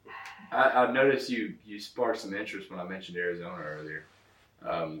 I noticed you sparked some interest when I mentioned Arizona earlier.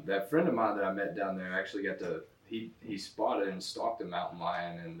 That friend of mine that I met down there actually got to he spotted and stalked a mountain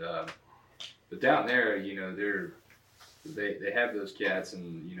lion, and but down there, they have those cats,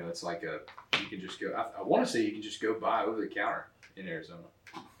 and it's like you can just go. I want to say you can just go buy over the counter in Arizona.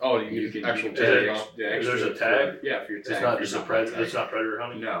 Oh, you can actually tag. There's a tag. Yeah, for your tag. It's not just a predator. It's not predator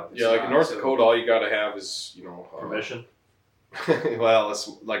hunting. No. Yeah, like in North Dakota, all you got to have is permission. Well, it's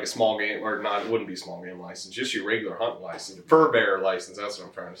like a small game, or not, it wouldn't be a small game license, just your regular hunt license, fur bearer license, that's what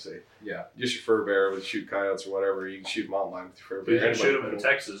I'm trying to say. Yeah. Just your fur bearer with shoot coyotes or whatever, you can shoot mountain lion with your fur bearer. You can shoot them in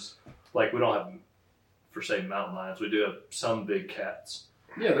Texas. Like, we don't have, for say, mountain lions. We do have some big cats.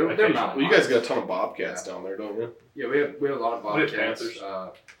 Yeah, they're mountain lions. Well, you guys got a ton of bobcats down there, don't you? Yeah, we have a lot of bobcats. We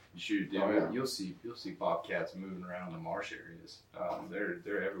have panthers. You'll see bobcats moving around in the marsh areas.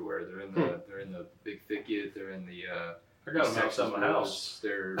 They're everywhere. They're in the big thicket. They're in the I got them outside my house.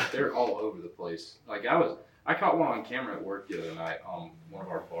 They're all over the place. Like I caught one on camera at work the other night on one of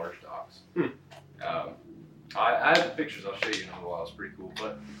our barge docks. I have the pictures. I'll show you in a little while. It's pretty cool.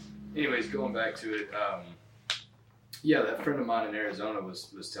 But anyways, going back to it, that friend of mine in Arizona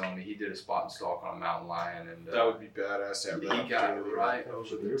was telling me he did a spot and stalk on a mountain lion, and that would be badass to have that. He got right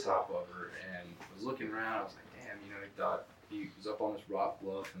over the top of her and was looking around. I was like, damn, he thought. He was up on this rock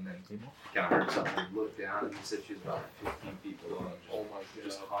bluff, and then kind of heard something. He looked down, and he said she was about 15 feet below him.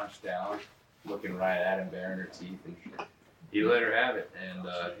 Just hunched down, looking right at him, baring her teeth, and he let her have it. And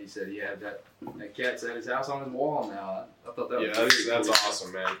he said he had that cat's at his house on his wall now. I thought that was that's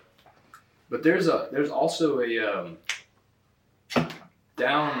awesome, man. But there's also a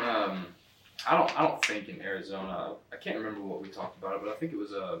down. I don't think in Arizona. I can't remember what we talked about it, but I think it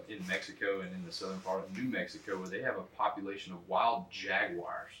was in Mexico and in the southern part of New Mexico where they have a population of wild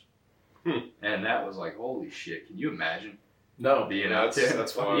jaguars. And that was like, holy shit! Can you imagine? No, being out there.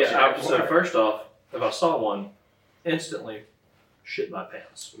 That's fun. Yeah. So first off, if I saw one, instantly shit my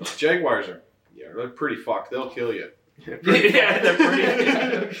pants. Jaguars they're pretty fucked. They'll kill you. Yeah, they're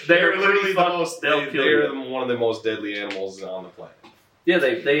pretty. They're literally the most. They're you. one of the most deadly animals on the planet. Yeah,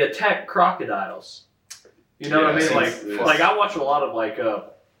 they attack crocodiles. You know what I mean? Like I watch a lot of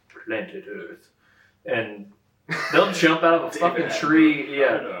Planet Earth, and they'll jump out of a fucking tree.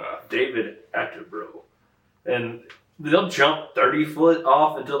 Yeah, David Attenborough, and they'll jump 30 foot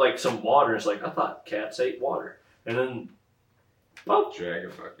off into like some water. It's like I thought cats ate water, and then drag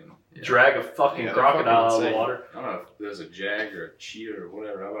a fucking crocodile out of the water. I don't know if there's a jag or a cheetah or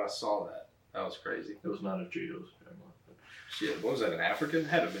whatever, but I saw that. That was crazy. It was not a cheetah. It was shit, what was that, in Africa? It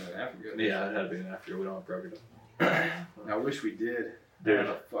had to have been in Africa. Yeah, it had to be in Africa. We don't have crocodile. I wish we did. Dude. I had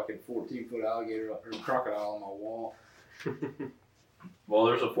a fucking 14-foot alligator or crocodile on my wall. Well,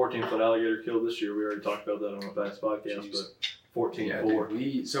 there's a 14-foot alligator killed this year. We already talked about that on a past podcast, but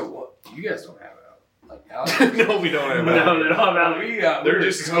 14-4. So what? You guys don't have alligators? No, we don't have alligators. No, they don't have alligators. They're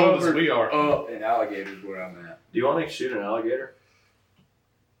just as cold as we are. Oh, and alligators where I'm at. Do you want to shoot an alligator?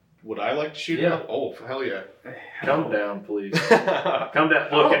 Would I like to shoot him? Oh, hell yeah. Come down, please. Come down.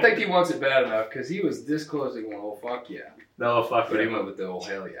 Look, I don't think he wants it bad enough because he was this close to going, oh, fuck yeah. No, fuck yeah. But he went with the old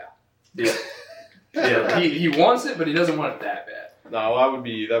hell yeah. Yeah. Yeah. He wants it, but he doesn't want it that bad. No, that would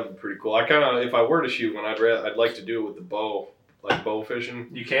be pretty cool. I kind of, if I were to shoot one, I'd like to do it with the bow, like bow fishing.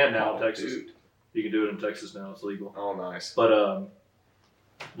 You can now in Texas. Dude. You can do it in Texas now. It's legal. Oh, nice. But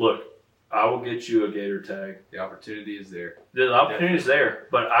look, I will get you a gator tag. The opportunity is there. The opportunity is there,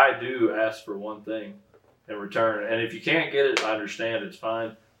 but I do ask for one thing in return. And if you can't get it, I understand. It's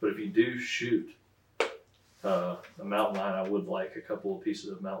fine. But if you do shoot a mountain lion, I would like a couple of pieces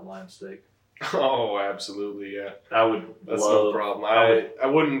of mountain lion steak. Oh, absolutely, yeah. I would. That's no problem. I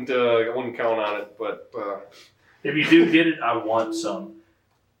wouldn't count on it, but if you do get it, I want some,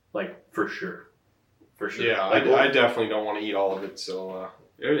 like for sure. For sure. Yeah, I definitely don't want to eat all of it. So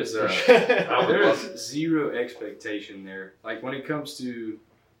there is zero expectation there. Like when it comes to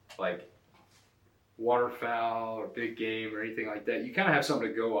like waterfowl or big game or anything like that, you kind of have something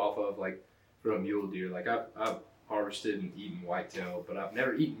to go off of. Like for a mule deer, like I've harvested and eaten whitetail, but I've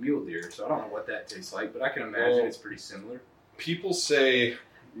never eaten mule deer, so I don't know what that tastes like. But I can imagine it's pretty similar. People say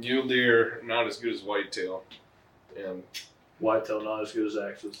mule deer not as good as whitetail, and whitetail not as good as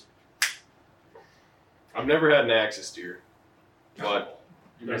axis. I've never had an axis deer, but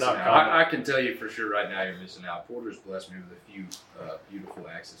you're missing out. I can tell you for sure right now you're missing out. Porter's blessed me with a few beautiful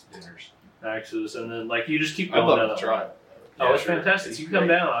axis dinners. Axis, and then like you just keep going. I'd love to try it. Oh, it's fantastic. You come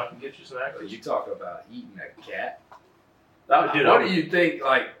down, I can get you some axis. You talk about eating a cat. What do you think?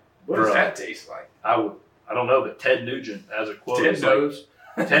 Like, what does that taste like? I don't know, but Ted Nugent has a quote. Ted knows.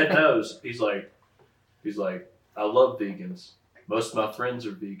 Ted knows. He's like, I love vegans. Most of my friends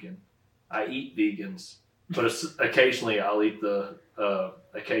are vegan. I eat vegans, but occasionally I'll eat the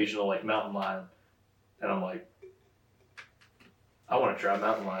occasional like mountain lion, and I'm like, I want to try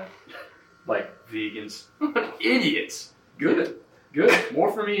mountain lion. Like vegans, idiots. Good.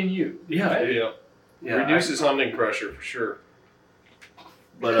 More for me and you. Yeah. Reduces hunting pressure for sure.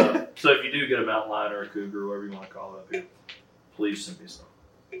 But so if you do get a mountain lion or a cougar, or whatever you want to call it up here, please send me some.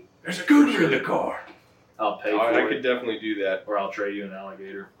 There's a cougar in the car. I'll pay for it. I could definitely do that. Or I'll trade you an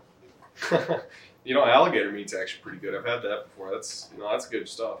alligator. Alligator meat's actually pretty good. I've had that before. That's good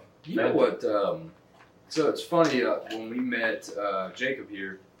stuff. You know what? So it's funny when we met Jacob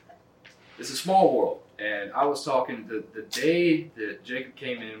here. It's a small world, and I was talking the day that Jacob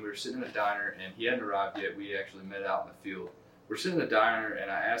came in. We were sitting in a diner, and he hadn't arrived yet. We actually met out in the field. We're sitting in the diner, and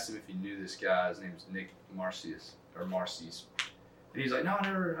I asked him if he knew this guy. His name's Nick Marcius. And he's like, no, I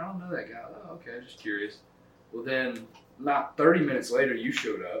don't know that guy. Oh, okay, just curious. Well, then, not 30 minutes later, you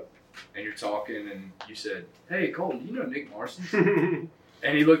showed up, and you're talking, and you said, hey, Colton, do you know Nick Marcius?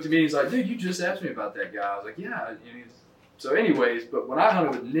 And he looked at me, and he's like, dude, you just asked me about that guy. I was like, yeah. So anyways, but when I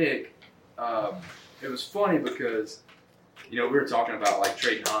hunted with Nick, it was funny because, we were talking about, like,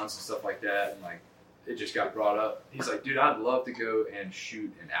 trading hunts and stuff like that, and, like, it just got brought up. He's like, dude, I'd love to go and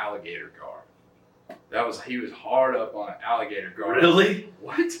shoot an alligator gar. He was hard up on an alligator gar. Really?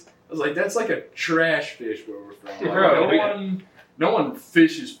 What? I was like, that's like a trash fish where we're from. Like, no one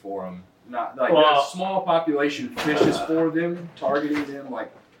fishes for them. Not like a small population fishes for them, targeting them,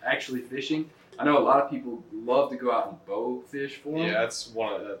 like actually fishing. I know a lot of people love to go out and bow fish for them. Yeah, that's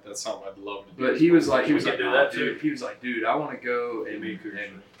something I'd love to do. But he was like, dude, I want to go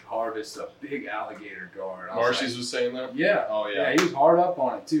and harvest a big alligator gar. Marcy's was saying that? Yeah. Oh yeah. Yeah, he was hard up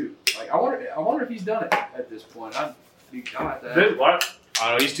on it too. Like I wonder if he's done it at this point. Dude, what? I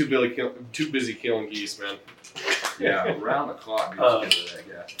don't know, he's too busy killing geese, man. Yeah, around the clock. That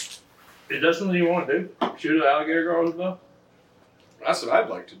guy. Is that something you want to do? Shoot an alligator gar with a bow? That's what I'd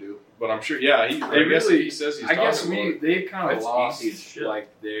like to do. But I'm sure, yeah, he says he's I guess talking about it. they kind of It's lost easy as shit.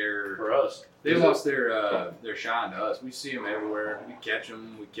 like their For us. they lost their shine to us. We see them everywhere. We catch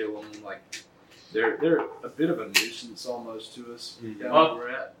them, we kill them. Like they're a bit of a nuisance almost to us down where we're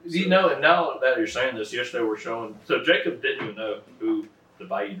at. You know, and now that you're saying this, yesterday we're showing. So Jacob didn't even know who the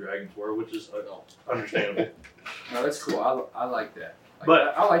Bayou Dragons were, which is understandable. No, that's cool. I like that.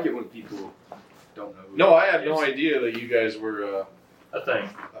 But I like it when people don't know. No, I had no idea that you guys were. a thing.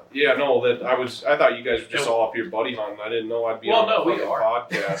 Yeah, no, that I thought you guys were just all up here buddy hunting. I didn't know I'd be on a we fucking are.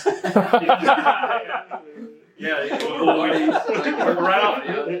 podcast.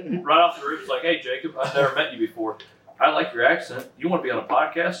 Right off the roof, it's like, hey, Jacob, I've never met you before. I like your accent. You want to be on a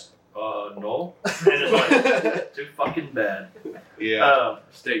podcast? No. And it's like, too fucking bad. Yeah.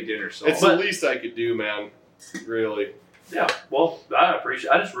 Steak dinner sauce. It's the least I could do, man. Really. Yeah, well, I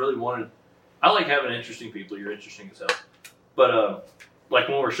appreciate. I just really wanted. I like having interesting people. You're interesting as hell. But like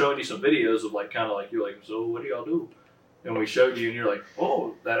when we're showing you some videos of like kind of like you're like, so what do y'all do? And we showed you, and you're like,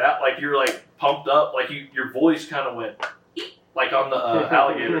 oh, that out. Like you're like pumped up. Like your voice kind of went like on the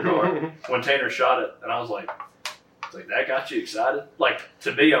alligator gar when Tanner shot it, and I was like, that got you excited. Like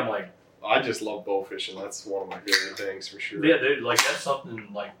to me, I'm like, I just love bow fishing. That's one of my favorite things for sure. yeah, dude. Like that's something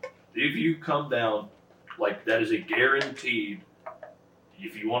like if you come down. Like, that is a guaranteed,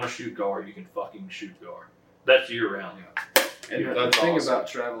 if you want to shoot gar, you can fucking shoot gar. That's year-round. Yeah. And the thing awesome. about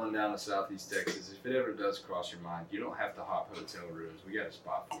traveling down to Southeast Texas, if it ever does cross your mind, you don't have to hop hotel rooms. We got a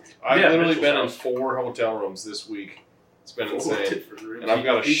spot for you. I've literally been in Mitchell's 4 hotel rooms this week. It's been insane. And And I've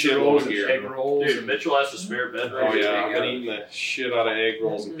got a shitload of gear. Egg rolls. Dude, Mitchell has a spare bedroom. Oh yeah, I've been eating the shit out of egg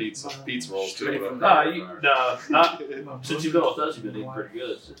rolls and pizza rolls too. Straight But from Not since you've been with us, you've been eating pretty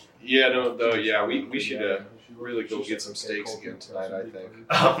good. yeah, no, though, yeah, we should really go get some steaks again tonight. I think.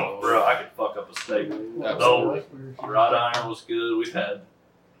 Oh, bro, I could fuck up a steak. Absolutely. The wrought iron was good. We've had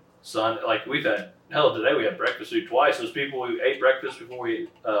hell, today we had breakfast food twice. Those people who ate breakfast before we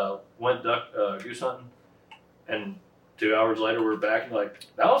went goose hunting, and 2 hours later we're back and like,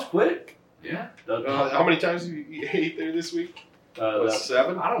 that was quick. Yeah. How many times have you ate there this week? 7?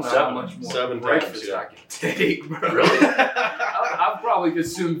 I don't know 7. how much more 7 breakfast times, yeah. I can take, bro. Really? I've probably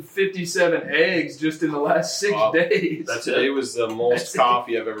consumed 57 eggs just in the last 6 days. That's Today it. was the most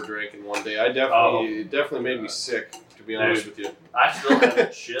coffee I've ever drank in one day. It definitely made me sick, to be honest with you. I still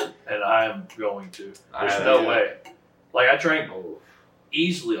haven't shit, and I am going to. There's no way. Like, I drank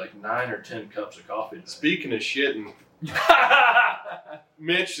easily like 9 or 10 cups of coffee today. Speaking of shitting,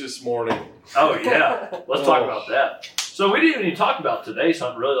 Mitch this morning. Oh, yeah. Let's talk about that. So we didn't even talk about today's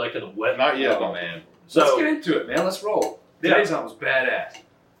hunt, really, like in the wet. Not yet, Oh, man. So, Let's get into it, man. Let's roll. Today's hunt was badass.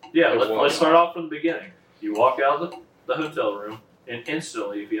 yeah, It was. let's start off from the beginning. You walk out of the hotel room, and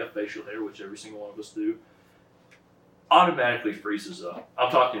instantly, if you have facial hair, which every single one of us do, automatically freezes up. I'm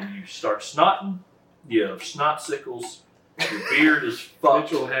talking, you start snotting, you have snot sickles, your beard is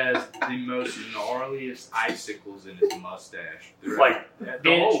fucked. Mitchell has the most gnarliest icicles in his mustache. Like,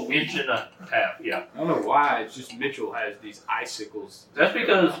 the whole week. inch and a half, yeah. I don't know why. It's just Mitchell has these icicles. That's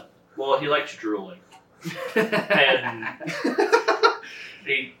because, well, he likes drooling. And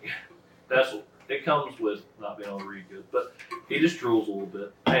it comes with not being able to read good, but he just drools a little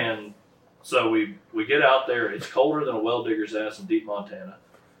bit. And so we get out there. It's colder than a well digger's ass in deep Montana.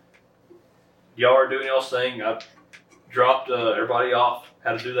 Y'all are doing y'all's thing. I dropped everybody off,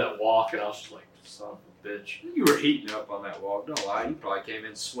 had to do that walk, and I was just like, son of a bitch. You were heating up on that walk. Don't lie. You probably came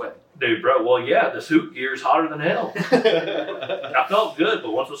in sweating. Dude, bro, well, yeah, this hoop gear is hotter than hell. I felt good,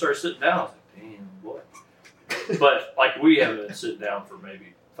 but once we started sitting down, I was like, damn, boy. But, like, we haven't been sitting down for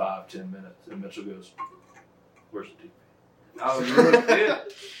maybe 5-10 minutes, and Mitchell goes, where's the TV? Oh, you really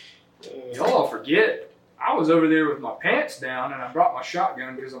did? Y'all all forget. I was over there with my pants down, and I brought my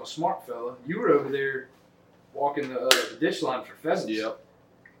shotgun because I'm a smart fella. You were over there walking the ditch line for pheasants. Yep.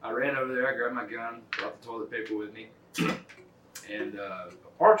 I ran over there, I grabbed my gun, brought the toilet paper with me, and a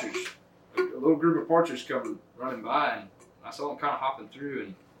partridge, a little group of partridge come running by, and I saw them kind of hopping through,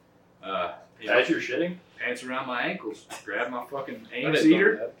 and As you're shitting? pants around my ankles, grabbed my fucking I aim didn't know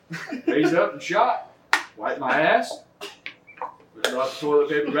cedar, raised up and shot, wiped my ass, brought the toilet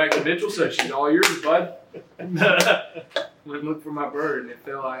paper back to Mitchell, said, she's all yours, bud. Went and looked for my bird, and it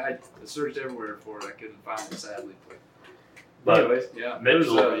fell. I searched everywhere for it. I couldn't find it, sadly. But anyways, yeah,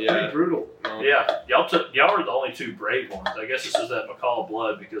 Mitchell, it was pretty brutal. yeah, y'all were the only 2 brave ones. I guess this is that McCall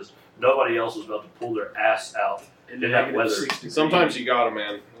blood because nobody else was about to pull their ass out in that negative weather. 60 Sometimes you got it,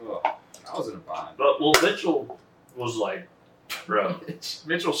 man. Ugh. I was in a bind. But well, Mitchell was like, bro,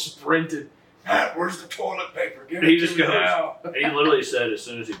 Mitchell sprinted. Where's the toilet paper? Give He it just to me goes- now. he literally said as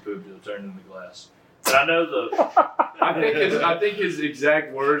soon as he pooped, it'll turn into glass. And I know I think his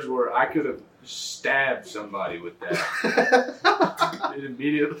exact words were, "I could have stabbed somebody with that."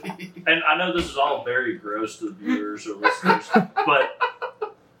 Immediately. And I know this is all very gross to the viewers or listeners, but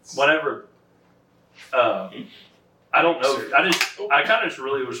whenever, I don't know. I kind of just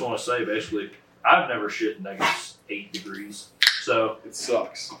really just want to say, basically, I've never shit in -8 degrees. So It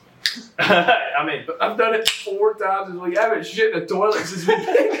sucks. I mean, I've done it 4 times this week. I haven't shit in a toilet since we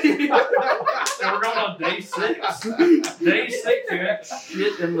came. and we're going on day 6. Day 6, you got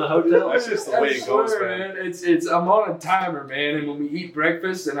shit in the hotel. That's just the way it goes, man. It's I'm on a timer, man, and when we eat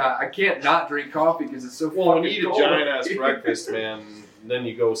breakfast, and I can't not drink coffee because it's so Well, when fucking you eat a cold. giant ass breakfast, man, then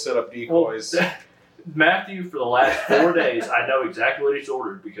you go set up decoys. Well, Matthew, for the last 4 days, I know exactly what he's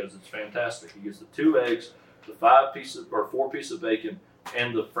ordered because it's fantastic. He gets the 2 eggs, the 4 piece of bacon,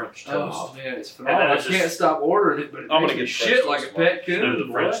 and the French toast. Oh man, it's phenomenal. I it's can't just- stop ordering it, but it I'm makes gonna me get shit French like toast a pet Dude, coon.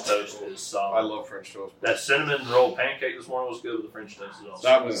 the French What? toast is solid. I love French toast. That cinnamon roll pancake this morning was good, but the French toast is also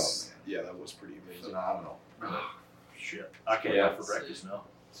That was, yeah, that was pretty amazing. Phenomenal. shit. I can't Yeah. have for breakfast now.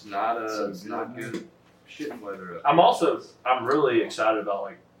 It's not So it's not good shitting weather. Up I'm really excited about,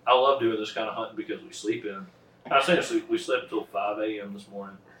 like, I love doing this kind of hunting because we sleep in. I say we slept until 5 a.m. this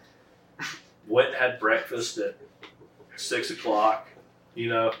morning. Went and had breakfast at 6 o'clock. You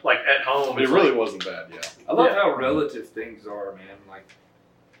know, like at home. It it's really like, wasn't bad, yeah. I love Yeah. how relative things are, man. Like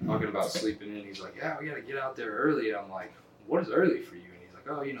talking about sleeping in. He's like, "Yeah, we got to get out there early." And I'm like, "What is early for you?" And he's like,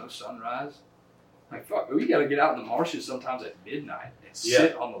 "Oh, you know, sunrise." I'm like, fuck, we got to get out in the marshes sometimes at midnight and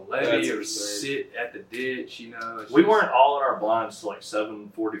sit on the levee That's or insane. sit at the ditch. You know, it's we just- weren't all in our blinds till like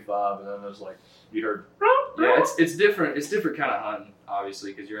 7:45, and then it was like you heard. Yeah, it's different. It's different kind of hunting,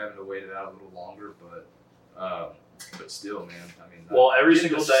 obviously, because you're having to wait it out a little longer. But still, man. I mean, Well, every getting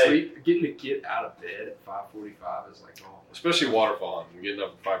single to day. sleep, getting to get out of bed at 5:45 is like, oh. Especially waterfall hunting. Getting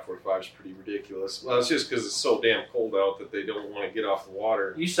up at 5:45 is pretty ridiculous. Well, it's just because it's so damn cold out that they don't want to get off the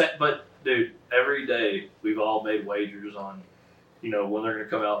water. You said, but dude, every day we've all made wagers on, you know, when they're going to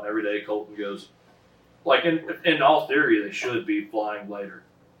come out. And every day Colton goes, like in all theory, they should be flying later.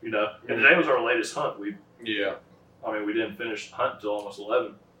 You know, and today was our latest hunt. We didn't finish the hunt until almost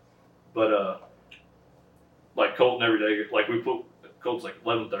 11, but like Colton every day, like Colton's like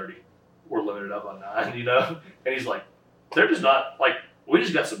 11:30. We're limited up on 9, you know, and he's like, they're just not like we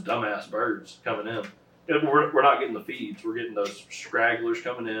just got some dumbass birds coming in. And we're not getting the feeds. We're getting those stragglers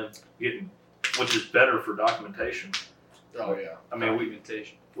coming in, which is better for documentation. Oh, yeah. I mean,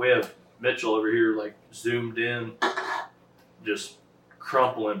 Documentation. we have Mitchell over here like zoomed in, just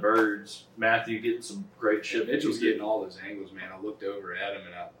crumpling birds. Matthew getting some great shit. Mitchell's getting all those angles, man. I looked over at him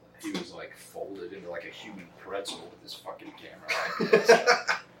and he was like folded into like a human pretzel with his fucking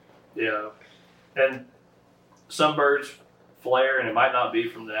camera. Yeah, and some birds flare, and it might not be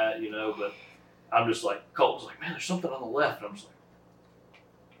from that, you know. But I'm just like Colton's like, man, there's something on the left, and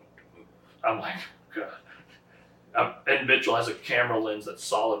I'm like, God. And Mitchell has a camera lens that's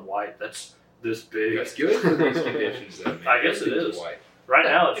solid white. That's this big. That's good for these conditions, though, man. I guess it Everything's is. White. Right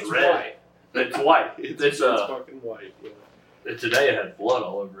now it's red. White. It's white. It's fucking white. Yeah. Today it had blood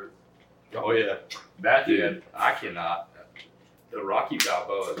all over it. Oh, yeah. Matthew had Dude, I cannot. The Rocky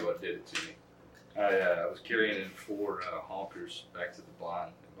Balboa is what did it to me. I was carrying in 4 honkers back to the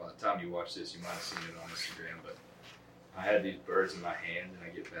blind. And by the time you watch this, you might have seen it on Instagram. But I had these birds in my hand, and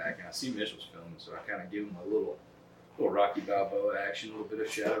I get back, and I see Mitchell's filming, so I kind of give him a little Rocky Balboa action, a little bit of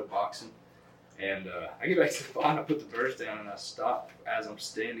shadow boxing. And I get back to the blind, I put the birds down, and I stop as I'm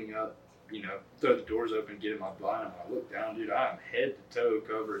standing up, you know, throw the doors open, get in my blind, and I look down, dude, I am head to toe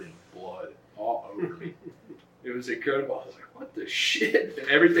covered in blood all over me. It was incredible. I was like, what the shit? And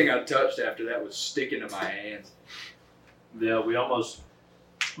everything I touched after that was sticking to my hands. Yeah, we almost.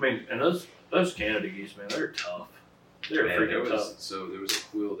 I mean, and those Canada geese, man, they're tough. They're freaking tough. So there was a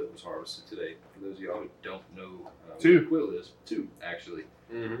quill that was harvested today. For those of y'all who don't know what 2. a quill is, 2 actually,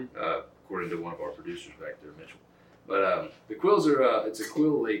 Mm-hmm. according to one of our producers back there, Mitchell. But the quills are it's a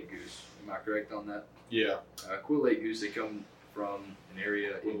quill lake goose. Am I correct on that? Yeah. Quill lake goose. They come from an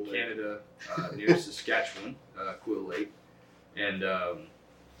area in Quill Lake. Canada near Saskatchewan, Quill Lake, and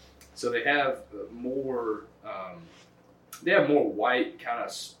so they have more. They have more white kind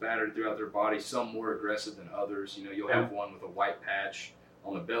of spattered throughout their body. Some more aggressive than others. You know, you'll have one with a white patch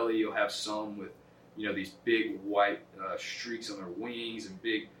on the belly. You'll have some with, you know, these big white streaks on their wings and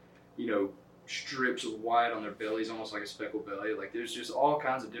big, you know, strips of white on their bellies, almost like a speckled belly. Like there's just all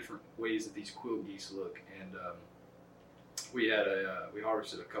kinds of different ways that these quill geese look. And we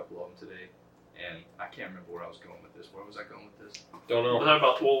harvested a couple of them today. And I can't remember where I was going with this. Where was I going with this? Don't know.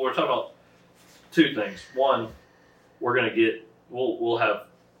 We're talking about 2 things. One, we're gonna get we'll have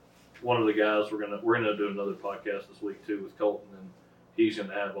one of the guys, we're gonna do another podcast this week too with Colton, and he's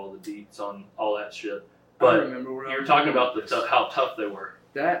gonna have all the deets on all that shit. But I remember where you were talking about how tough they were.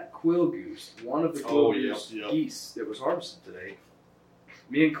 That quill goose, one of the quill goose geese that was harvested today.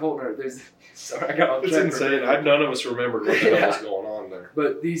 Me and Colton are sorry, I got off track. It's insane. None of us remembered what the hell was going on there.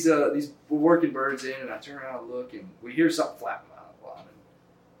 But these we're working birds in, and I turn around and look, and we hear something flapping out of the line.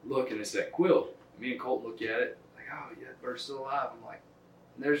 And look, and it's that quill. Me and Colton look at it, like, oh yeah, that bird's still alive. I'm like,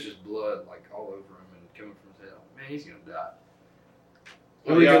 and there's just blood like all over him and coming from his head. Man, he's gonna die.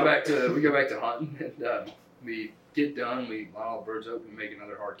 Well, we go back to hunting, and we get done. We line all the birds up. We make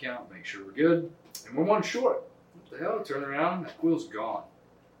another hard count, make sure we're good, and we're one short. What the hell? Turn around, that quill's gone.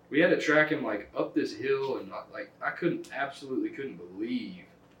 We had to track him like up this hill, and like I absolutely couldn't believe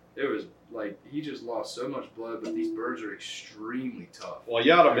it was like he just lost so much blood. But these birds are extremely tough. Well,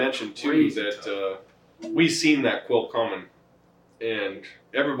 you ought to mention too that we seen that quill coming, and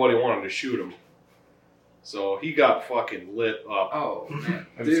everybody wanted to shoot him, so he got fucking lit up. Oh man,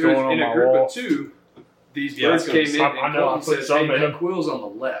 It's going on in my a group wall. of two, these birds came in, and Colton says, "Hey, that quill's on the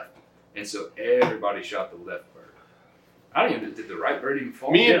left," and so everybody shot the left bird. I don't even did the right bird even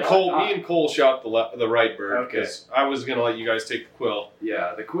fall. Me and Cole shot the right bird Okay. because I was gonna let you guys take the quill.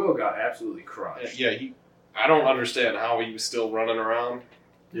 Yeah, the quill got absolutely crushed. Yeah, I don't understand how he was still running around.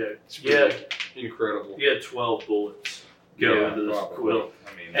 Yeah, It's really incredible. He had 12 bullets go into this probably. quill.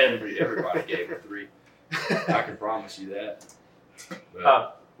 I mean, And- everybody gave him 3. I can promise you that.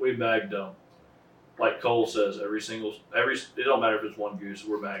 But, We mag dump. Like Cole says, it don't matter if it's one goose,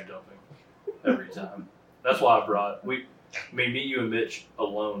 we're mag dumping every time. That's why I brought, me, you and Mitch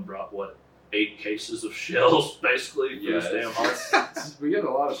alone brought, 8 cases of shells, basically, for this damn hunt. we got a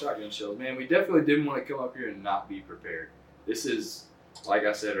lot of shotgun shells, man. We definitely didn't want to come up here and not be prepared. This is, like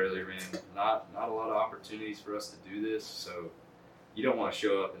I said earlier, man, not a lot of opportunities for us to do this, so you don't want to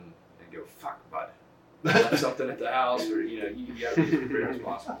show up and go, fuck, bud. Left something at the house, or, you got to be as prepared as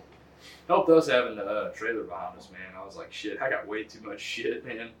possible. Helped us having the trailer behind us, man. I was like, shit, I got way too much shit,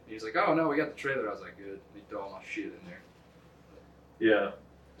 man. He's like, oh, no, we got the trailer. I was like, good. Let me throw all my shit in there. Yeah.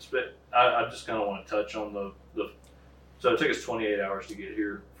 I just kind of want to touch on the so it took us 28 hours to get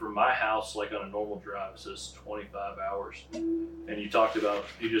here. From my house, like on a normal drive, it says 25 hours. And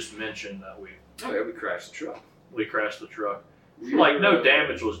you just mentioned that We crashed the truck. we crashed the truck. We Like, were, no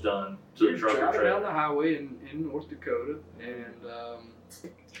damage was done to we the were truck or driving trailer. down the highway in North Dakota, and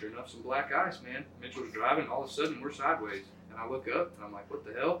sure enough, some black ice, man. Mitchell's driving, all of a sudden we're sideways, and I look up, and I'm like, what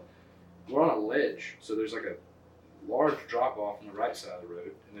the hell? We're on a ledge, so there's like a large drop off on the right side of the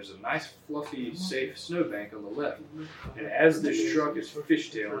road, and there's a nice, fluffy, safe snowbank on the left. And as this truck is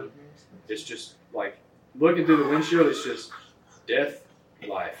fishtailing, it's just like looking through the windshield, it's just death,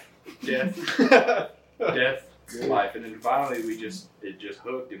 life, death, death, life. And then finally it just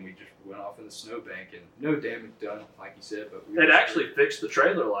hooked, and we just went off in the snowbank, and no damage done, like you said. But It actually fixed the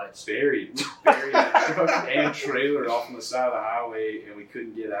trailer lights. buried the truck and trailer off on the side of the highway, and we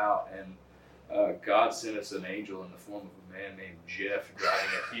couldn't get out. And God sent us an angel in the form of a man named Jeff driving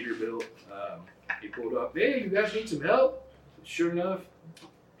a Peterbilt. He pulled up, hey, you guys need some help? Sure enough,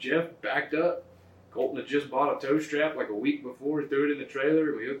 Jeff backed up. Colton had just bought a tow strap like a week before. He threw it in the trailer,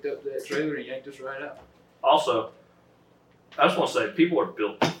 and we hooked up to that trailer and yanked us right out. Also, I just want to say, people are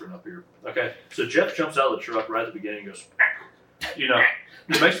built different up here. Okay? So Jeff jumps out of the truck right at the beginning and goes,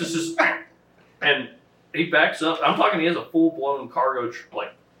 it makes this just, and he backs up. I'm talking, he has a full-blown cargo,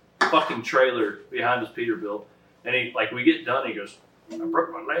 fucking trailer behind his Peterbilt. And we get done, he goes, I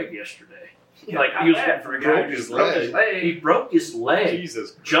broke my leg yesterday. He broke his leg.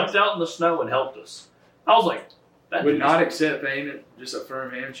 Jesus. Jumped out in the snow and helped us. I was like, that Would dude's- not accept payment, just a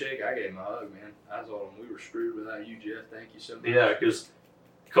firm handshake. I gave him a hug, man. I told him we were screwed without you, Jeff. Thank you so much. Yeah, because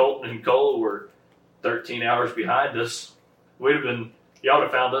Colton and Cole were 13 hours behind us. We'd have been, y'all would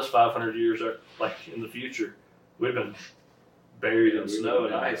have found us 500 years in the future. We'd have been buried in snow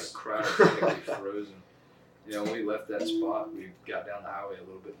and ice. Cryogenically frozen. When we left that spot, we got down the highway a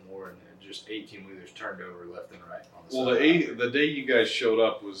little bit more, and just 18-wheelers turned over left and right on the Well, side. the day you guys showed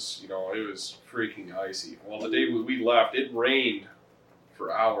up was, it was freaking icy. Well, the day we left, it rained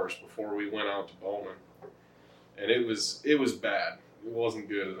for hours before we went out to Bowman, and it was bad. It wasn't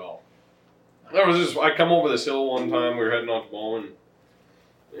good at all. I come over this hill one time. We were heading out to Bowman,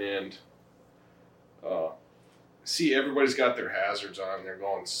 and see everybody's got their hazards on. They're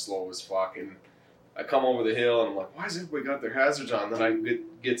going slow as fuck, and I come over the hill, and I'm like, why has everybody got their hazards on? Then I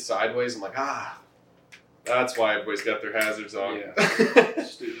get sideways. I'm like, that's why everybody's got their hazards on. Yeah.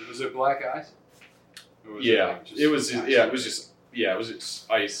 Stupid. Was it black ice? Or was It was ice?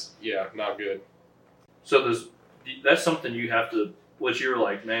 just ice. Yeah, not good. So that's something you have to, which you're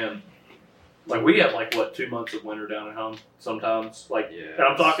like, man, Like we have 2 months of winter down at home sometimes. Yeah. And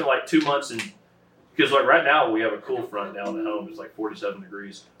I'm talking 2 months because right now we have a cool front down at home. It's 47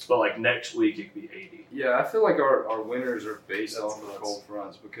 degrees. But next week it could be 80. Yeah, I feel like our winters are based off of cold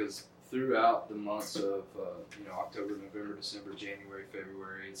fronts because throughout the months of October, November, December, January,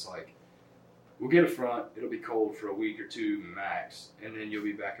 February, it's we'll get a front. It'll be cold for a week or two max, and then you'll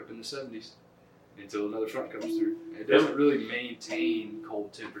be back up in the 70s until another front comes through. It doesn't really maintain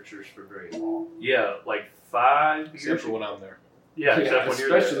cold temperatures for very long. Yeah, 5 years. Except for when I'm there. Yeah, except when you're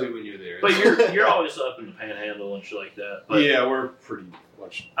there. Especially when you're there. But you're always up in the Panhandle and shit like that. But yeah, we're pretty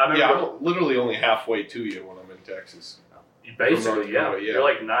much. I'm literally only halfway to you when I'm in Texas. Basically, Dakota, yeah.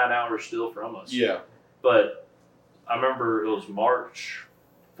 You're 9 hours still from us. Yeah. But I remember it was March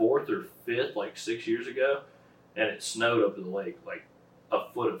 4th or 5th, 6 years ago, and it snowed up in the lake, a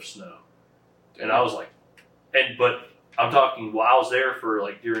foot of snow. And I was but I'm talking while I was there for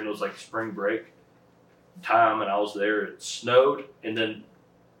during those spring break time, and I was there, it snowed, and then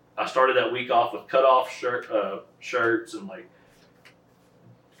I started that week off with cut off shirts and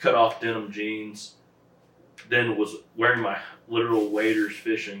cut off denim jeans. Then was wearing my literal waders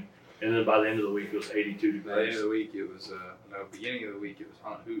fishing, and then by the end of the week it was 82 degrees. By the end of the week it was beginning of the week it was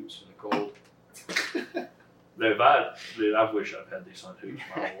hunt hoops in the cold. I wish I've had these hunt hoops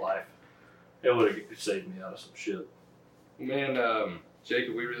my whole life. It would have saved me out of some shit. Man,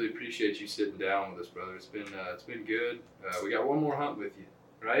 Jacob, we really appreciate you sitting down with us, brother. It's been good. We got one more hunt with you,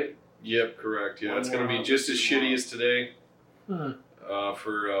 right? Yep, correct. Yeah, One it's going to more be just as shitty as today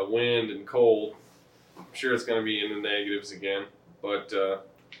for wind and cold. I'm sure it's going to be in the negatives again, but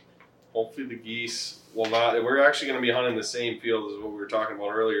hopefully the geese will not. We're actually going to be hunting the same field as what we were talking about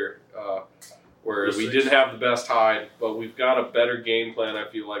earlier, where we didn't have the best hide, but we've got a better game plan, I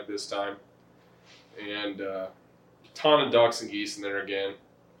feel like, this time. And a ton of ducks and geese in there again,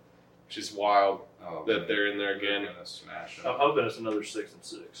 which is wild that they're in there again. They're gonna smash them. I'm hoping it's another 6 and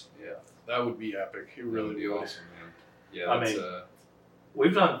 6. Yeah, That would be epic. It really would be would. awesome, man. Yeah,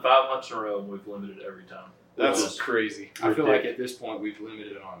 We've done 5 hunts in a row, and we've limited every time. That's crazy. I feel like at this point we've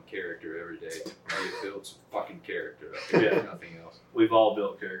limited it on character every day. We've built some fucking character up here, nothing else. We've all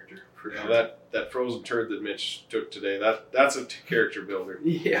built character for Yeah, sure. that frozen turd that Mitch took today, that's a character builder.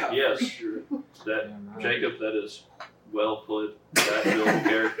 Yeah, Yes. for sure. Jacob, that is well put. That built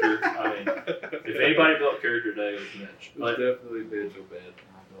character. I mean, if anybody built character today, it was Mitch. It's definitely been so bad.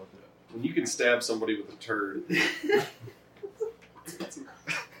 When you can stab somebody with a turd,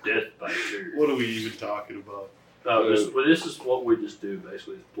 Death by turd. what are we even talking about? This is what we just do,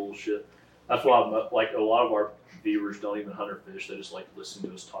 basically. It's bullshit. That's why a lot of our viewers don't even hunt or fish. They just like to listen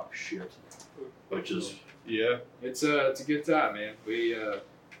to us talk shit, which is It's a good time, man. We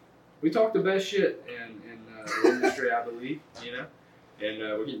talk the best shit in the industry, I believe, and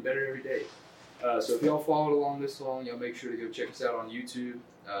we're getting better every day. So if y'all followed along this long, y'all make sure to go check us out on YouTube.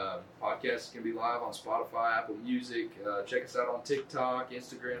 Podcasts can be live on Spotify, Apple Music. Check us out on TikTok,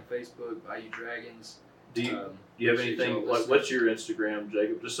 Instagram, Facebook, Bayou Dragons. Do you have anything what's your Instagram,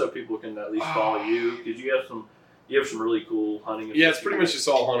 Jacob? Just so people can at least follow you, because you have some really cool hunting. And it's pretty much just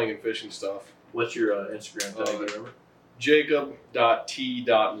all hunting and fishing stuff. What's your Instagram tag? You remember?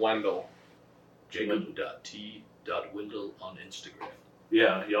 Jacob.t.wendell. Jacob.t.wendell on Instagram.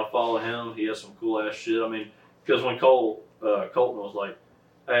 Yeah, y'all follow him. He has some cool ass shit. I mean, because when Colton was like,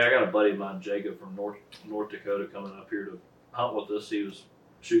 "Hey, I got a buddy of mine, Jacob from North Dakota, coming up here to hunt with us," he was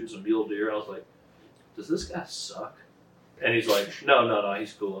shooting some mule deer. I was like, "Does this guy suck?" And he's like, "No,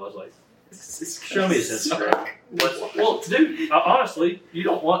 he's cool." I was like, "Show me his Instagram." Well, dude, honestly, you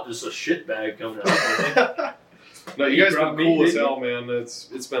don't want just a shit bag coming out. No, you guys have been cool as hell, man.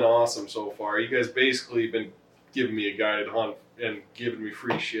 It's been awesome so far. You guys basically been giving me a guided hunt and giving me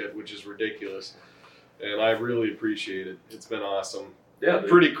free shit, which is ridiculous. And I really appreciate it. It's been awesome. Yeah, dude.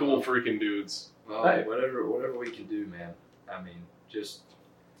 Pretty cool freaking dudes. Well, whatever we can do, man. I mean, just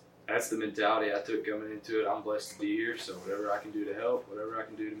that's the mentality I took coming into it. I'm blessed to be here, so whatever I can do to help, whatever I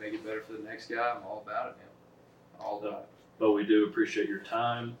can do to make it better for the next guy, I'm all about it, man. All about it. But we do appreciate your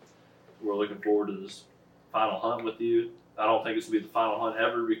time. We're looking forward to this final hunt with you. I don't think it's going to be the final hunt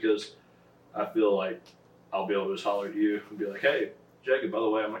ever, because I feel like I'll be able to just holler at you and be like, "Hey, Jacob, by the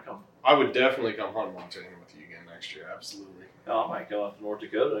way, I'm going to come." I would definitely come hunt Montana with you again next year. Absolutely. Oh, I might come up to North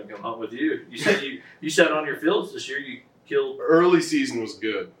Dakota and come hunt with you. You said you sat on your fields this year. You killed. Early season was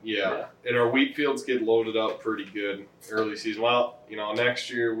good. Yeah. And our wheat fields get loaded up pretty good early season. Well,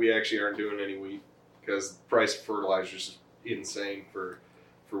 next year we actually aren't doing any wheat because the price of fertilizer is insane for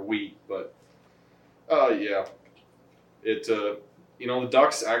wheat. But yeah, the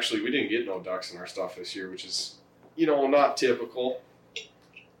ducks, actually, we didn't get no ducks in our stuff this year, which is, not typical.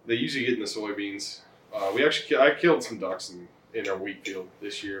 they usually get in the soybeans. I killed some ducks in our wheat field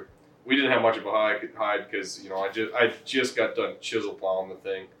this year. We didn't have much of a hide because I just got done chisel plowing the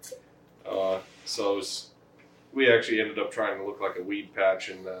thing. We actually ended up trying to look like a weed patch,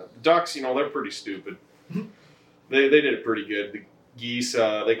 and the ducks, they're pretty stupid. They did it pretty good. The geese,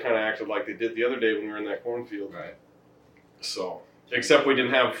 they kind of acted like they did the other day when we were in that cornfield. Right. So, except we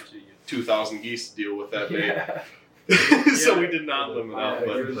didn't have 2,000 geese to deal with that day. Yeah. So we did not limit out.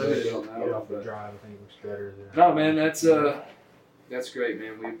 You're But limited on that Get one, off the but- drive, I think it was better than. No, man, that's great,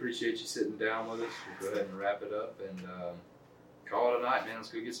 man. We appreciate you sitting down with us. We'll go ahead and wrap it up and call it a night, man. Let's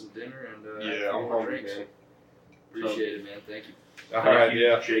go get some dinner and have yeah, a few I'm more hungry, drinks. man. Appreciate it, man. Thank you. All Thank right, you,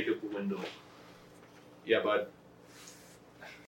 yeah. Jacob Wendell. Yeah, bud.